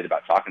excited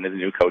about talking to the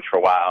new coach for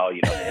a while.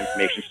 The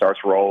information starts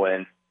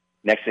rolling.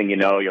 Next thing you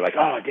know, you're like,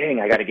 oh, dang,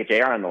 I got to get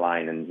JR on the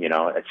line. And,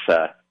 it's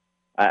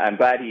I'm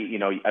glad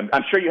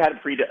I'm sure you had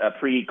a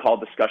pre-call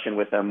discussion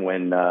with him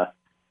when,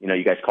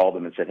 you guys called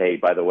him and said, hey,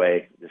 by the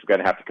way, we're going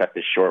to have to cut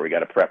this short. We got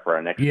to prep for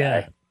our next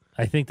guy.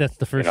 I think that's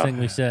the first thing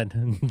we said.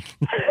 I'm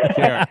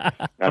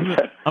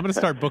going to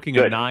start booking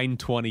a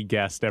 9:20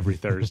 guest every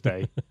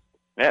Thursday.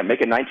 Yeah,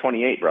 make it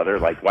 9:28, brother.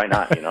 Why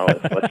not?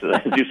 Let's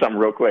do something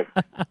real quick.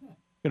 I'm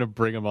going to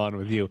bring him on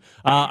with you.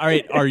 All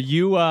right. Are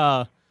you,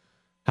 how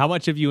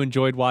much have you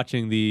enjoyed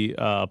watching the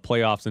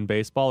playoffs in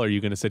baseball? Or are you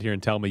going to sit here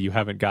and tell me you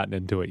haven't gotten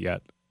into it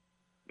yet?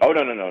 Oh,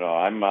 no.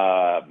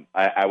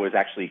 I was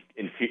actually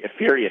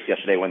furious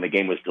yesterday when the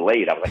game was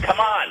delayed. I was like, come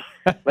on,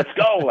 let's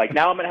go.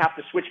 Now I'm going to have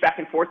to switch back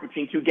and forth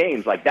between two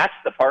games. That's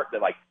the part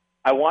that,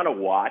 I want to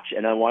watch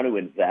and I want to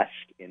invest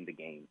in the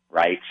game,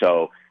 right?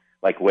 So,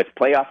 with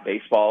playoff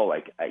baseball,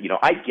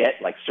 I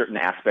get, certain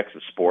aspects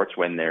of sports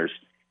when there's,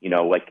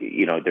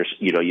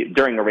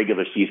 during a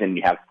regular season,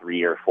 you have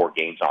 3 or 4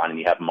 games on and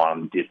you have them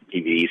on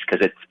TVs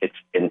because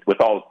it's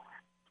with all,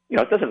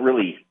 it doesn't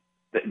really,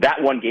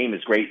 that one game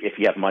is great if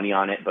you have money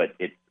on it, but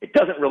it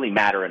doesn't really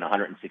matter in a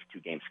 162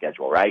 game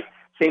schedule, right?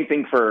 Same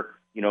thing for,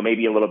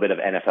 maybe a little bit of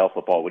NFL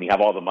football when you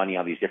have all the money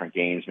on these different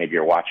games, maybe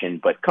you're watching,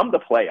 but come the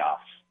playoffs,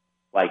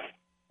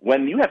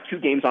 when you have 2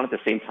 games on at the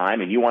same time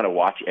and you want to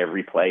watch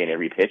every play and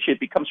every pitch, it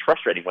becomes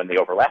frustrating when they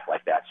overlap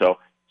like that. So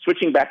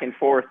switching back and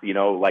forth,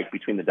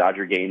 between the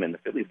Dodger game and the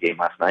Phillies game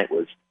last night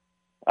was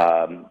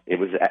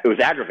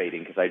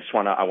aggravating because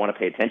I want to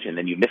pay attention.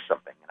 Then you miss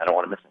something, and I don't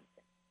want to miss anything.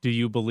 Do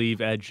you believe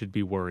Ed should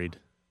be worried?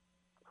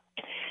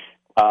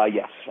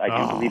 Yes, I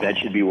do believe Ed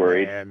should be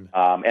worried. And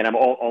I'm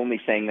only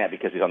saying that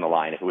because he's on the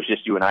line. If it was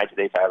just you and I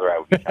today, Tyler, I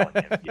would be telling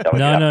him.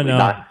 No.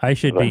 Not. I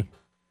should be.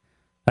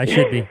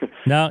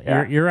 No,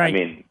 Yeah. you're right. I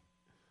mean,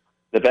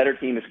 the better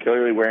team is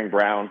clearly wearing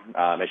brown,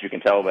 as you can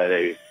tell by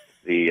they're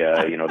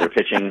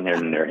pitching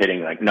and they're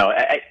hitting.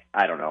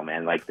 I don't know,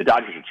 man. The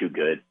Dodgers are too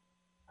good.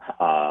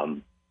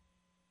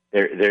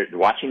 They're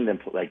watching them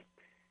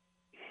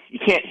you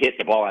can't hit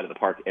the ball out of the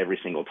park every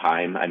single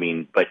time. I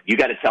mean, but you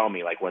got to tell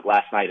me, with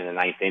last night in the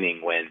 9th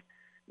inning when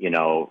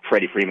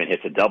Freddie Freeman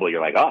hits a double,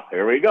 you're like, oh,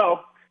 here we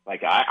go.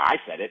 I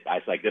said it. I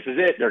was like, this is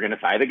it. They're going to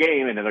tie the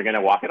game, and then they're going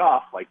to walk it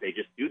off. They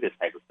just do this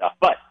type of stuff.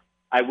 But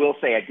I will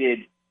say I did,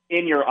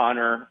 in your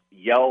honor,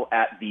 yell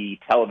at the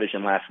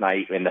television last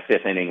night in the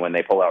 5th inning when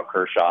they pull out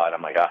Kershaw, and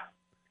I'm like,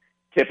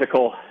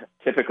 typical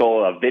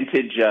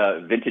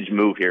vintage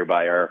move here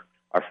by our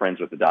friends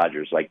with the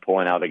Dodgers,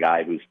 pulling out a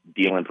guy who's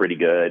dealing pretty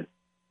good.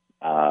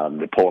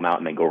 They pull him out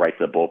and then go right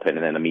to the bullpen,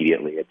 and then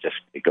immediately it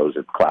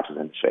collapses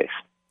in his face.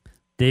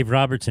 Dave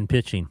Robertson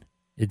pitching.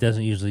 It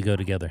doesn't usually go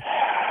together.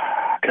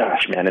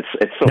 Gosh, man, it's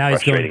so now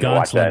frustrating he's going to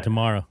watch that.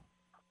 tomorrow.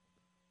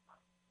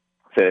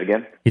 Say it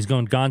again? He's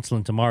going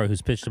Gonsolin tomorrow,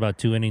 who's pitched about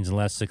 2 innings in the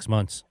last 6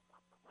 months.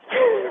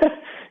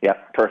 Yeah,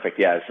 perfect.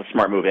 Yeah, it's a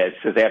smart move, Ed,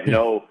 because they have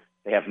no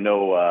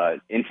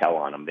intel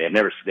on him. They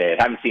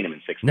haven't seen him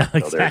in 6 months. No,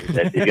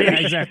 exactly.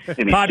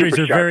 Exactly. Padres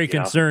are very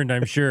concerned,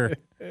 I'm sure.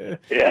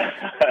 Yeah.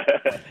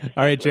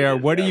 All right, JR,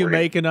 what are you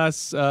making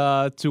us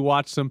to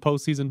watch some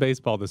postseason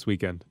baseball this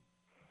weekend?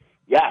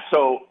 Yeah,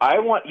 so I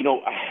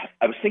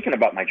was thinking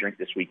about my drink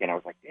this weekend. I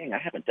was like, dang, I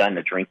haven't done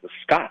a drink with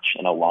scotch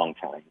in a long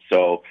time.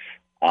 So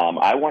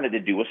I wanted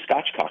to do a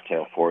scotch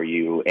cocktail for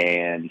you.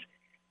 And,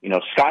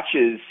 scotch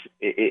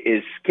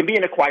can be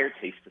an acquired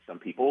taste to some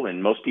people.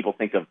 And most people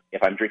think of,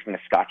 if I'm drinking a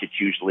scotch, it's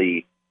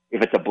usually,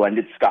 if it's a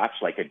blended scotch,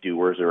 like a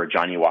Dewar's or a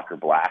Johnny Walker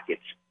Black,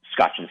 it's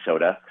scotch and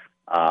soda,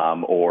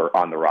 or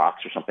on the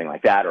rocks or something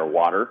like that, or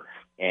water.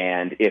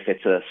 And if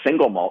it's a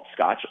single malt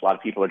scotch, a lot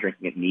of people are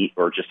drinking it neat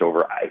or just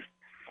over ice.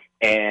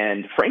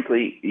 And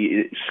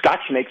frankly,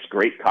 scotch makes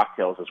great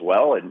cocktails as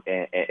well, and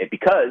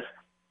because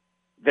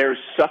there's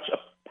such a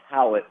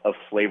palette of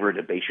flavor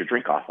to base your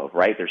drink off of,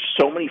 right? There's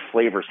so many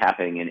flavors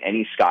happening in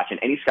any Scotch, and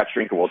any Scotch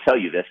drinker will tell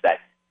you this, that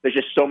there's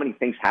just so many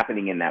things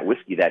happening in that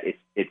whiskey that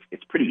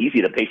it's pretty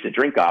easy to base a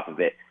drink off of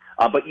it.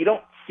 But you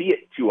don't see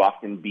it too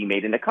often be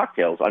made into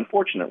cocktails,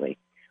 unfortunately.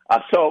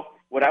 So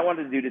what I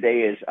wanted to do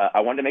today is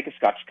I wanted to make a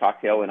Scotch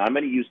cocktail, and I'm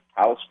going to use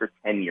Talisker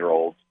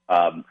 10-year-old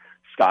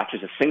Scotch.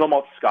 It's a single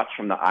malt Scotch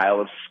from the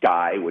Isle of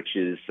Skye, which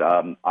is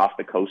off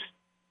the coast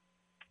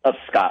of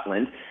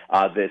Scotland.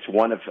 That's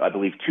one of, I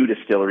believe, 2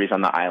 distilleries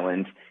on the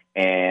island,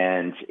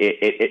 and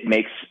it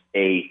makes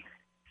a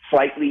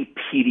slightly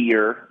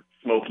peatier,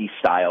 smoky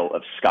style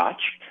of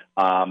Scotch.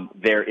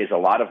 There is a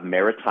lot of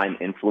maritime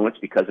influence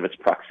because of its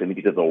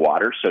proximity to the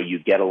water, so you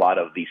get a lot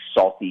of these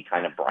salty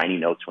kind of briny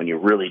notes when you're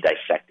really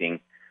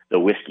dissecting the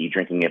whiskey,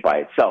 drinking it by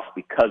itself,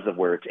 because of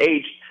where it's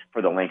aged,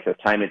 for the length of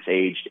time it's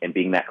aged, and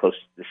being that close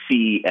to the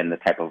sea and the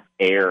type of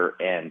air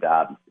and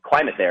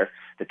climate there,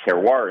 the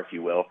terroir, if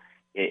you will,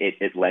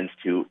 it lends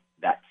to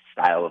that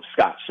style of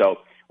Scotch. So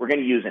we're going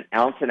to use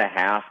 1.5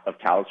 ounces of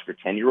Talisker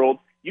 10-year-old.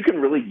 You can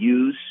really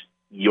use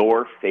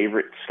your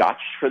favorite Scotch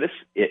for this,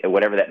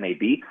 whatever that may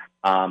be.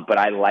 But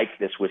I like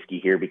this whiskey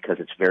here because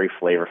it's very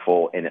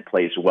flavorful and it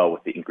plays well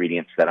with the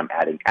ingredients that I'm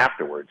adding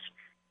afterwards,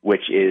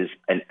 which is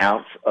 1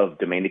 ounce of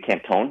Domaine de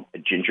Canton, a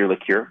ginger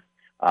liqueur.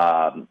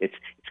 It's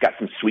got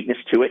some sweetness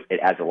to it. It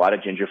adds a lot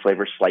of ginger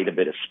flavor, slight a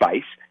bit of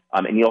spice.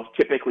 And you'll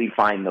typically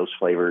find those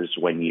flavors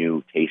when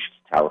you taste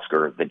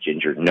Talisker, the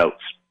ginger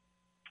notes.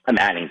 I'm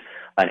adding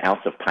 1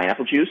 ounce of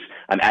pineapple juice.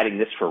 I'm adding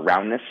this for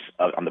roundness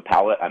on the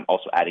palate. I'm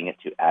also adding it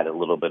to add a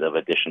little bit of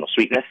additional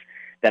sweetness.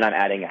 Then I'm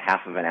adding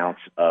 0.5 ounce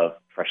of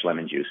fresh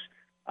lemon juice.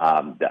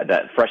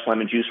 The fresh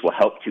lemon juice will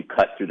help to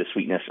cut through the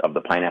sweetness of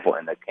the pineapple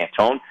and the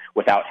Canton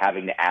without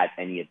having to add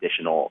any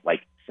additional,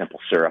 like, simple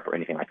syrup or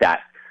anything like that.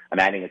 I'm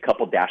adding a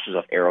couple dashes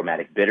of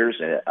aromatic bitters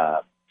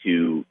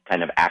to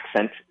kind of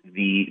accent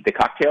the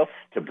cocktail,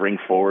 to bring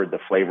forward the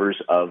flavors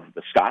of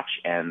the Scotch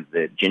and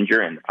the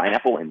ginger and the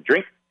pineapple in the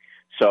drink.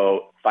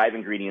 So 5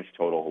 ingredients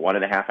total: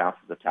 1.5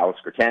 ounces of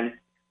Talisker 10,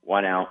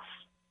 1 ounce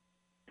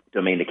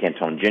Domaine de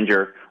Canton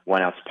ginger,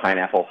 1 ounce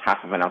pineapple,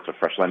 0.5 ounce of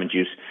fresh lemon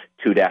juice,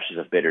 2 dashes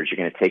of bitters. You're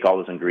going to take all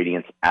those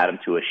ingredients, add them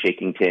to a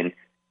shaking tin,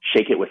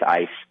 shake it with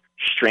ice,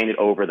 strain it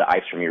over the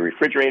ice from your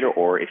refrigerator,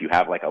 or if you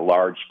have like a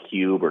large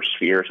cube or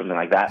sphere or something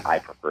like that, I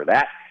prefer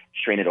that.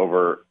 Strain it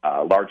over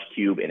a large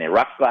cube in a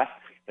rocks glass.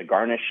 The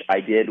garnish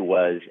I did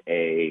was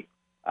I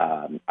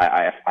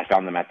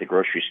found them at the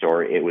grocery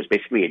store. It was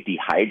basically a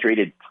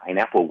dehydrated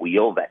pineapple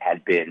wheel that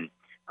had been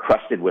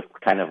crusted with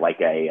kind of like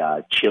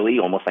a chili,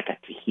 almost like a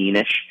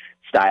tahini-ish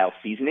style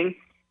seasoning.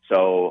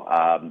 So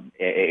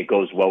it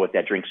goes well with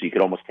that drink. So you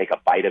could almost take a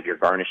bite of your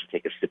garnish and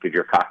take a sip of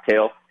your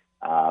cocktail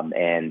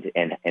and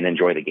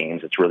enjoy the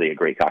games. It's really a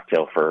great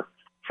cocktail for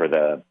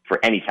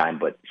any time,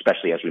 but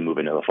especially as we move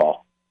into the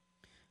fall.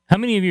 How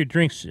many of your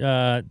drinks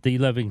that you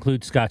love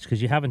include Scotch? Because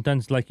you haven't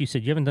done, like you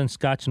said, you haven't done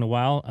Scotch in a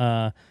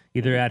while,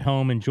 either at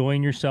home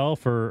enjoying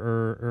yourself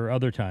or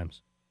other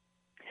times.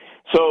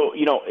 So,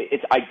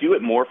 I do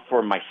it more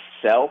for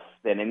myself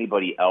than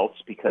anybody else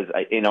because,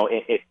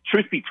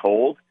 truth be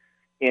told,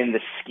 in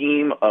the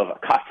scheme of a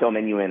cocktail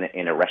menu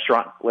in a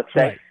restaurant, let's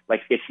say, right,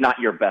 like, it's not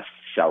your best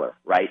seller,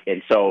 right?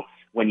 And so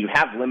when you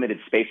have limited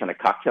space on a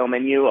cocktail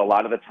menu, a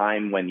lot of the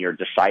time when you're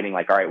deciding,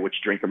 like, all right, which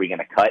drink are we going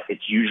to cut,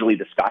 it's usually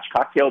the Scotch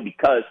cocktail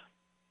because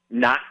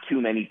not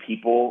too many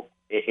people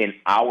in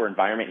our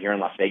environment here in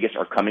Las Vegas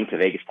are coming to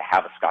Vegas to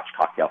have a Scotch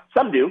cocktail.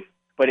 Some do,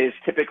 but it is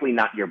typically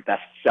not your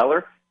best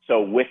seller.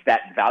 So with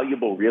that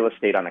valuable real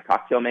estate on a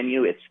cocktail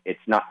menu, it's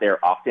not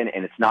there often,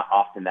 and it's not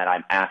often that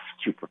I'm asked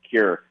to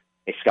procure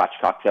a Scotch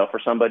cocktail for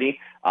somebody.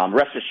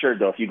 Rest assured,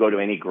 though, if you go to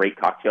any great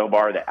cocktail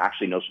bar that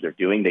actually knows what they're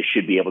doing, they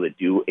should be able to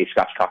do a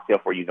Scotch cocktail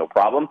for you, no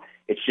problem.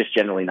 It's just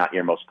generally not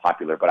your most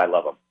popular, but I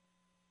love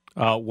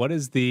them. What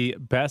is the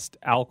best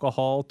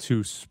alcohol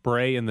to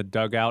spray in the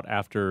dugout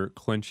after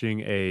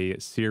clinching a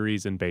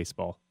series in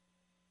baseball?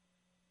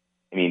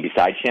 I mean,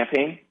 besides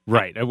champagne?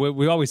 Right.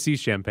 We always see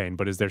champagne,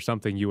 but is there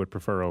something you would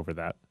prefer over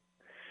that?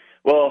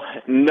 Well,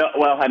 no.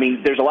 Well, I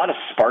mean, there's a lot of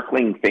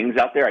sparkling things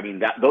out there. I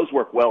mean, those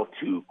work well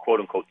to quote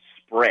unquote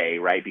spray,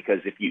 right? Because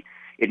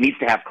it needs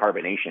to have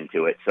carbonation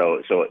to it,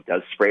 so it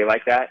does spray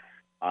like that.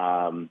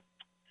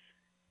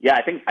 Yeah,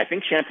 I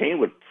think champagne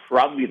would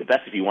probably be the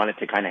best if you wanted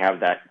to kind of have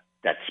that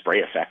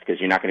spray effect, because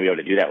you're not going to be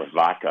able to do that with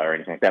vodka or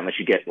anything like that unless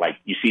you get, like,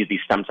 you see these,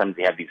 sometimes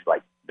they have these,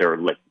 like, they're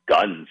like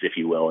guns, if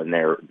you will, and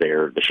they're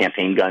the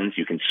champagne guns.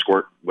 You can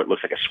squirt what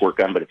looks like a squirt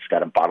gun, but it's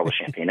got a bottle of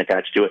champagne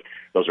attached to it.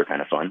 Those are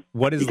kind of fun.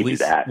 What is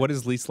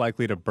least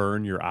likely to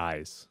burn your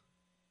eyes?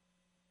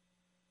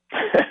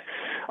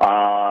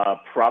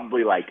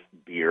 Probably like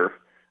beer,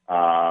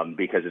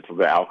 because it's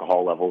the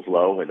alcohol level's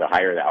low, and the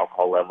higher the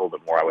alcohol level, the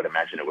more I would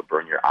imagine it would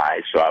burn your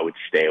eyes. So I would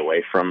stay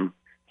away from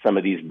some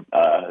of these,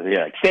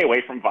 stay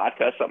away from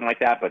vodka, something like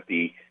that. But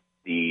the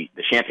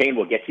champagne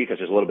will get to you because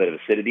there's a little bit of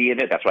acidity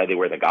in it. That's why they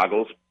wear the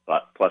goggles.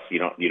 But plus, you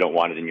don't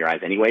want it in your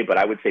eyes anyway. But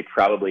I would say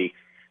probably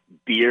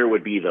beer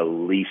would be the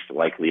least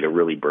likely to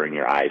really burn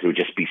your eyes. It would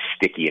just be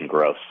sticky and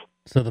gross.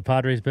 So the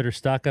Padres better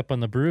stock up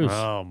on the brews.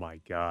 Oh, my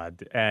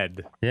God.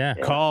 Ed. Yeah.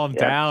 Calm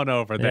down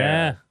over there.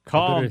 Yeah.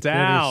 Calm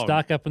down. Better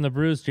stock up on the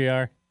brews,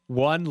 JR.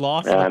 One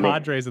loss to the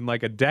Padres in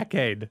like a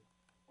decade.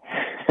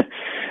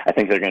 I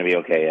think they're going to be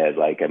okay, Ed. As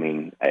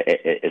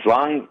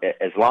long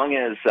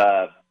as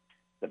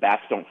the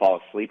bats don't fall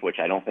asleep, which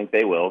I don't think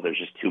they will. There's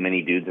just too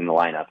many dudes in the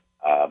lineup.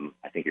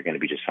 I think you're going to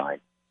be just fine.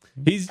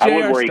 I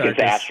wouldn't worry against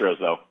the Astros,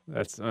 though.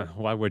 That's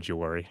why would you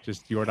worry?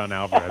 Just Yordan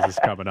Alvarez is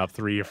coming up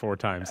 3 or 4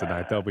 times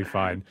tonight. They'll be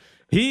fine.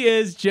 He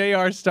is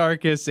J.R.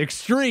 Starkus,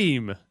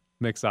 extreme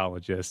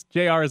mixologist.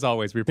 JR, as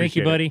always, we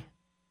appreciate it. Thank you, buddy.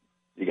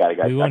 You got it,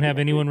 guys. We won't have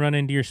anyone run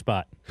into your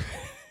spot.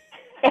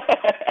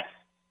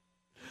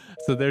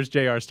 So there's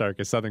J.R.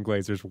 Starkus, Southern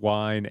Glazers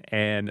Wine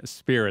and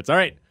Spirits. All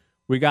right,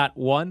 we got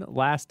one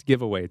last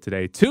giveaway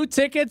today. 2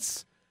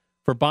 tickets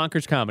for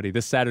Bonkers Comedy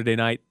this Saturday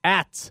night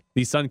at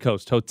the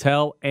Suncoast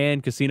Hotel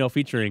and Casino,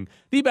 featuring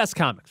the best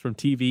comics from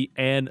TV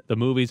and the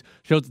movies.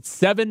 Shows at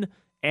 7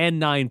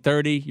 and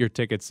 9:30. Your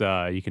tickets,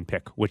 you can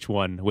pick which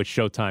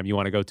showtime you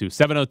want to go to.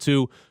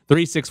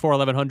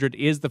 702-364-1100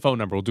 is the phone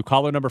number. We'll do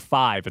caller number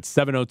 5 at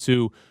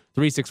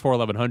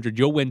 702-364-1100.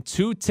 You'll win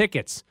 2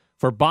 tickets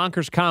for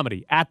Bonkers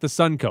Comedy at the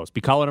Suncoast.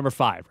 Be caller number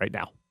 5 right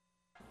now.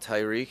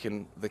 Tyreek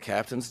and the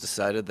captains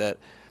decided that,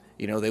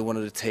 they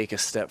wanted to take a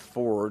step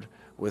forward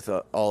with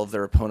all of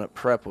their opponent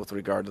prep with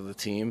regard to the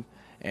team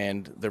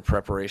and their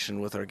preparation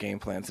with our game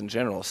plans in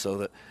general.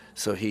 So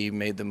he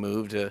made the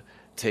move to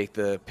take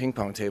the ping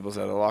pong tables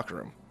out of the locker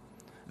room.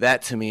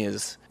 That to me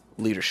is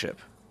leadership.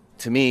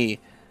 To me,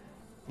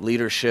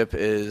 leadership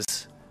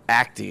is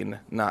acting,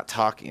 not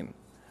talking.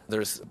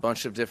 There's a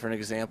bunch of different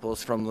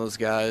examples from those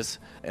guys,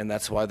 and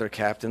that's why they're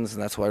captains,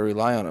 and that's why I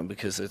rely on them,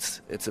 because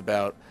it's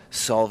about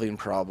solving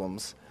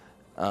problems,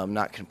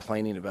 not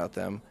complaining about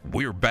them.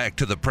 We're back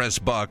to the Press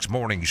Box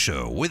Morning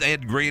Show with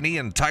Ed Graney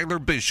and Tyler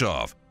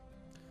Bischoff.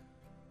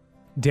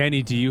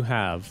 Danny, do you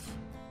have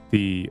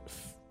the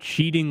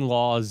cheating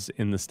laws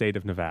in the state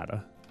of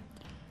Nevada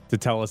to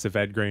tell us if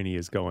Ed Graney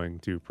is going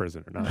to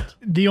prison or not?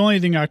 The only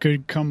thing I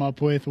could come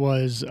up with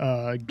was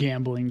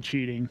gambling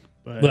cheating.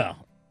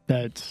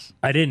 But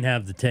I didn't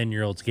have the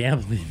 10-year-olds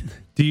gambling.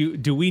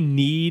 Do we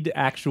need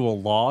actual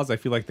laws? I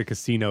feel like the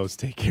casinos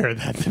take care of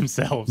that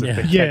themselves. Yeah, if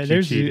they catch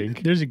you cheating.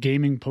 There's a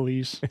gaming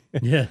police.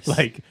 Yes,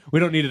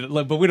 we don't need it,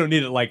 but we don't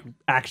need it like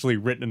actually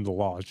written into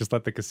laws. Just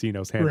let the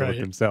casinos handle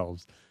it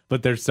themselves.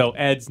 But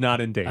Ed's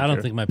not in danger. I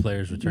don't think my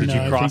players would turn. Did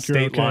you cross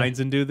state lines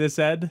and do this,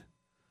 Ed?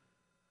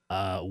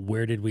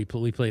 Where did we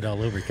play? We played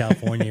all over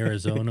California,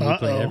 Arizona. We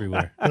played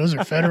everywhere. Those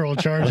are federal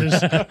charges.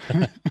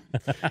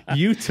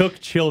 You took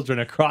children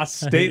across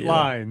state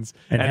lines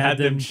and had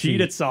them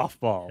cheat at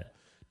softball.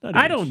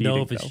 I don't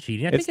know if it's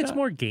cheating. I think it's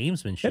more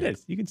gamesmanship. It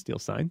is. You can steal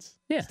signs.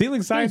 Yeah.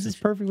 Stealing signs is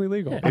perfectly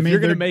legal. Yeah. If you're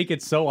going to make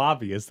it so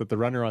obvious that the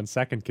runner on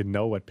second can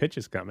know what pitch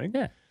is coming.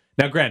 Yeah.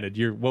 Now,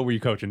 granted, what were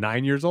you coaching?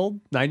 9 years old?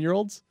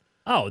 9-year-olds?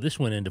 Oh, this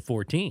went into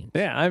 14.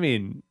 Yeah, I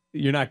mean,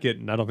 you're not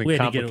getting, I don't think,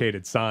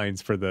 complicated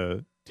signs for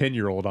the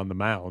 10-year-old on the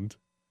mound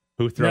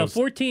who throws.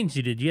 No, 14s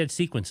you did. You had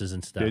sequences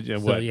and stuff.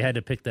 So you had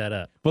to pick that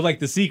up. But like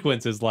the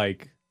sequence is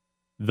like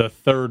the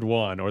third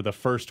one or the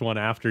first one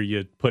after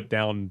you put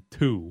down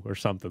 2 or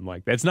something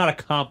like that. It's not a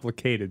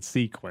complicated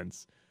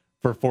sequence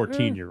for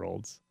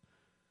 14-year-olds.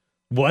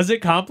 Was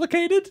it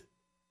complicated?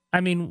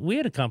 I mean, we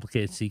had a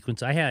complicated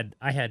sequence. I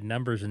had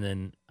numbers, and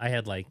then I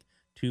had like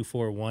 2,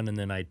 4, 1, and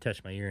then I'd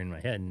touch my ear in my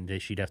head,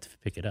 and she'd have to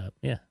pick it up.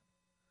 Yeah.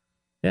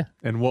 Yeah.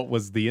 And what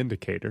was the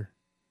indicator?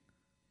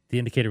 The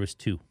indicator was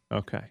 2.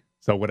 Okay.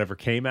 So whatever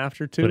came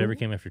after 2? Whatever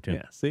came after 2.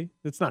 Yeah, see?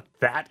 It's not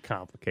that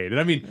complicated.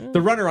 I mean,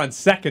 the runner on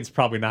second's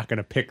probably not going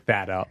to pick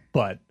that up,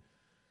 but...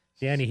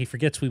 Danny, he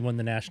forgets we won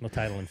the national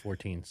title in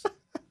 14s.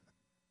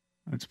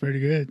 That's pretty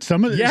good.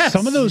 Some of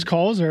those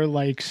calls are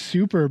like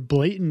super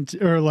blatant,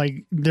 or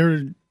like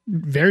they're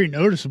very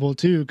noticeable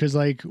too, because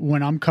like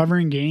when I'm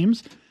covering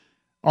games,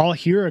 I'll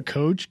hear a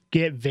coach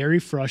get very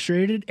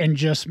frustrated and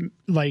just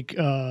like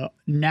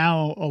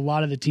now a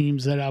lot of the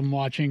teams that I'm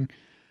watching,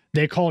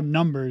 they call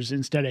numbers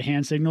instead of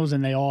hand signals,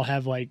 and they all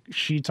have like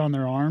sheets on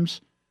their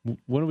arms.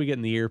 When are we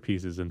getting the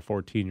earpieces in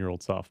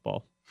 14-year-old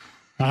softball?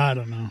 I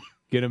don't know.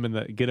 Get them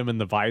in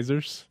the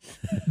visors.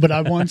 But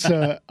I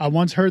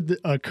once heard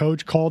a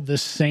coach call the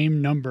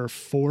same number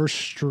 4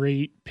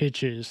 straight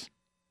pitches.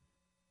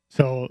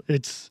 So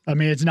it's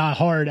not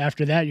hard.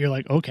 After that, you're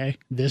like, okay,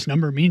 this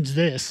number means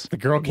this. The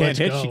girl can't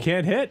hit. She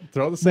can't hit.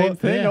 Throw the same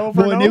thing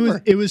over and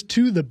over. It was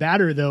to the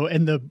batter though,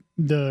 and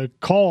the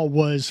call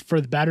was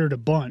for the batter to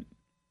bunt.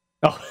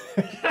 Oh,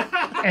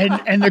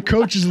 and the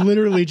coach is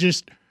literally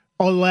just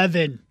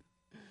 11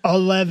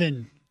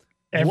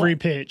 every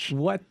pitch.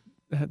 What?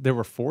 There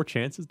were 4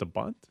 chances to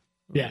bunt?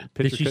 Yeah.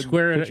 Did she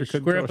square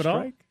up at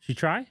all? She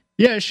try?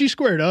 Yeah, she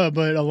squared up,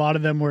 but a lot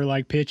of them were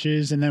like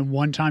pitches. And then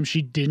one time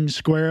she didn't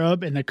square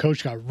up, and the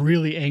coach got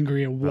really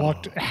angry and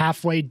walked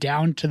halfway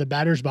down to the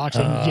batter's box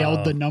and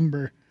yelled the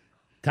number.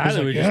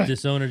 Tyler would just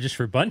disown her just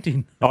for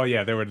bunting. Oh,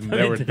 yeah. There would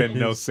have been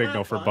no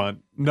signal for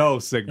bunt. No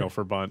signal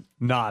for bunt.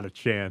 Not a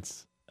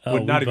chance.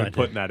 Not even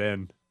putting that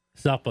in.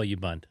 Softball, you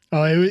bunt.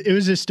 Oh, it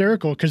was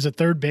hysterical because the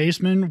third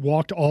baseman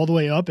walked all the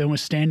way up and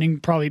was standing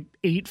probably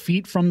 8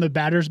 feet from the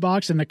batter's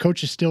box, and the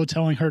coach is still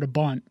telling her to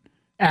bunt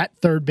at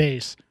third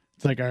base.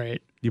 It's like, all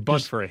right. You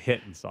bunt for a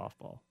hit in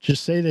softball.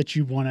 Just say that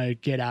you want to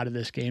get out of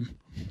this game.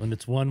 When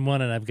it's 1-1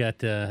 and I've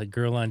got a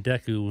girl on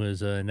deck who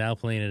is now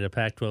playing at a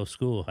Pac-12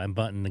 school, I'm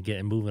bunting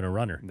and moving a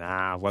runner.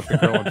 Nah, let the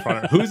girl in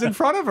front of her. Who's in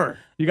front of her?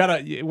 You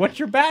gotta. What's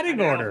your batting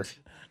order?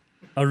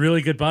 A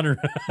really good bunter.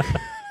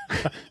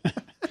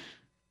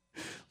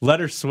 Let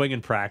her swing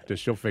in practice.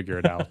 She'll figure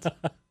it out.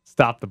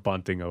 Stop the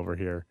bunting over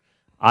here.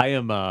 I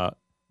am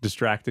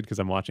distracted because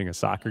I'm watching a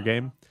soccer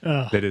game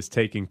that is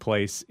taking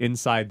place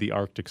inside the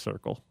Arctic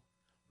Circle.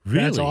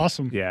 Really? That's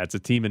awesome. Yeah, it's a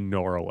team in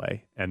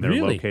Norway, and they're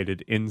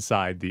located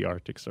inside the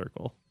Arctic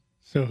Circle.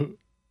 So,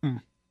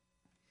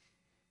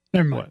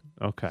 never mind.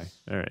 What? Okay.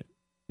 All right.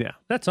 Yeah.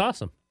 That's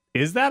awesome.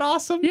 Is that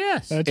awesome?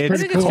 Yes. That's I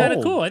think it's kind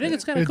of cool.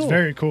 It's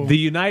very cool. The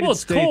United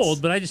States. States. It's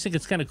cold, but I just think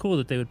it's kind of cool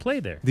that they would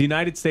play there. The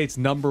United States'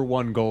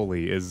 #1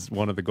 goalie is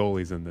one of the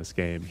goalies in this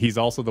game. He's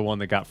also the one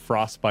that got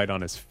frostbite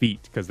on his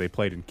feet because they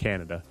played in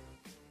Canada.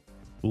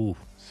 Ooh.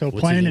 So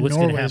playing in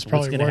Norway is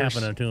probably what's going to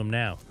happen to him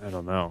now? I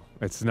don't know.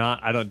 It's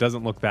not. It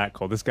doesn't look that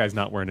cold. This guy's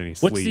not wearing any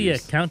sleeves.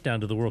 What's the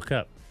countdown to the World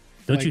Cup?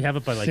 Don't you have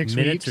it by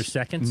minutes or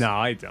seconds? No,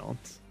 I don't.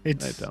 I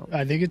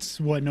think it's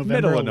November.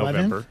 Middle of 11th?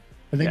 November.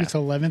 I think it's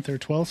 11th or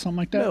 12th, something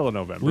like that. Middle of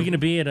November. We're going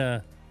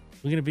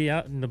to be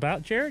out and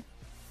about, Jared?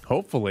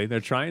 Hopefully, they're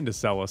trying to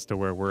sell us to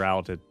where we're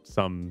out at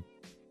some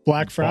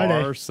Black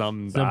Friday, bar,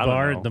 some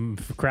bar, the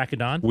crack of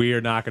dawn. We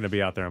are not going to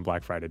be out there on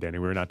Black Friday, Danny.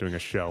 We're not doing a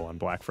show on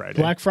Black Friday.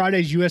 Black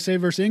Friday's USA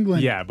versus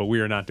England. Yeah, but we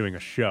are not doing a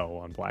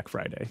show on Black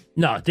Friday.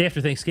 No, day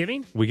after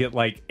Thanksgiving. We get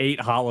like 8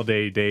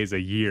 holiday days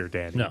a year,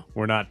 Danny. No,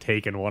 we're not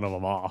taking one of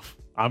them off.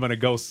 I'm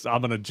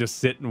gonna just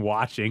sit and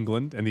watch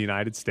England and the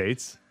United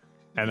States,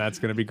 and that's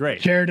gonna be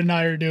great. Jared and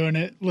I are doing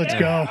it. Let's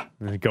go.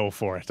 Go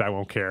for it. I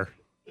won't care.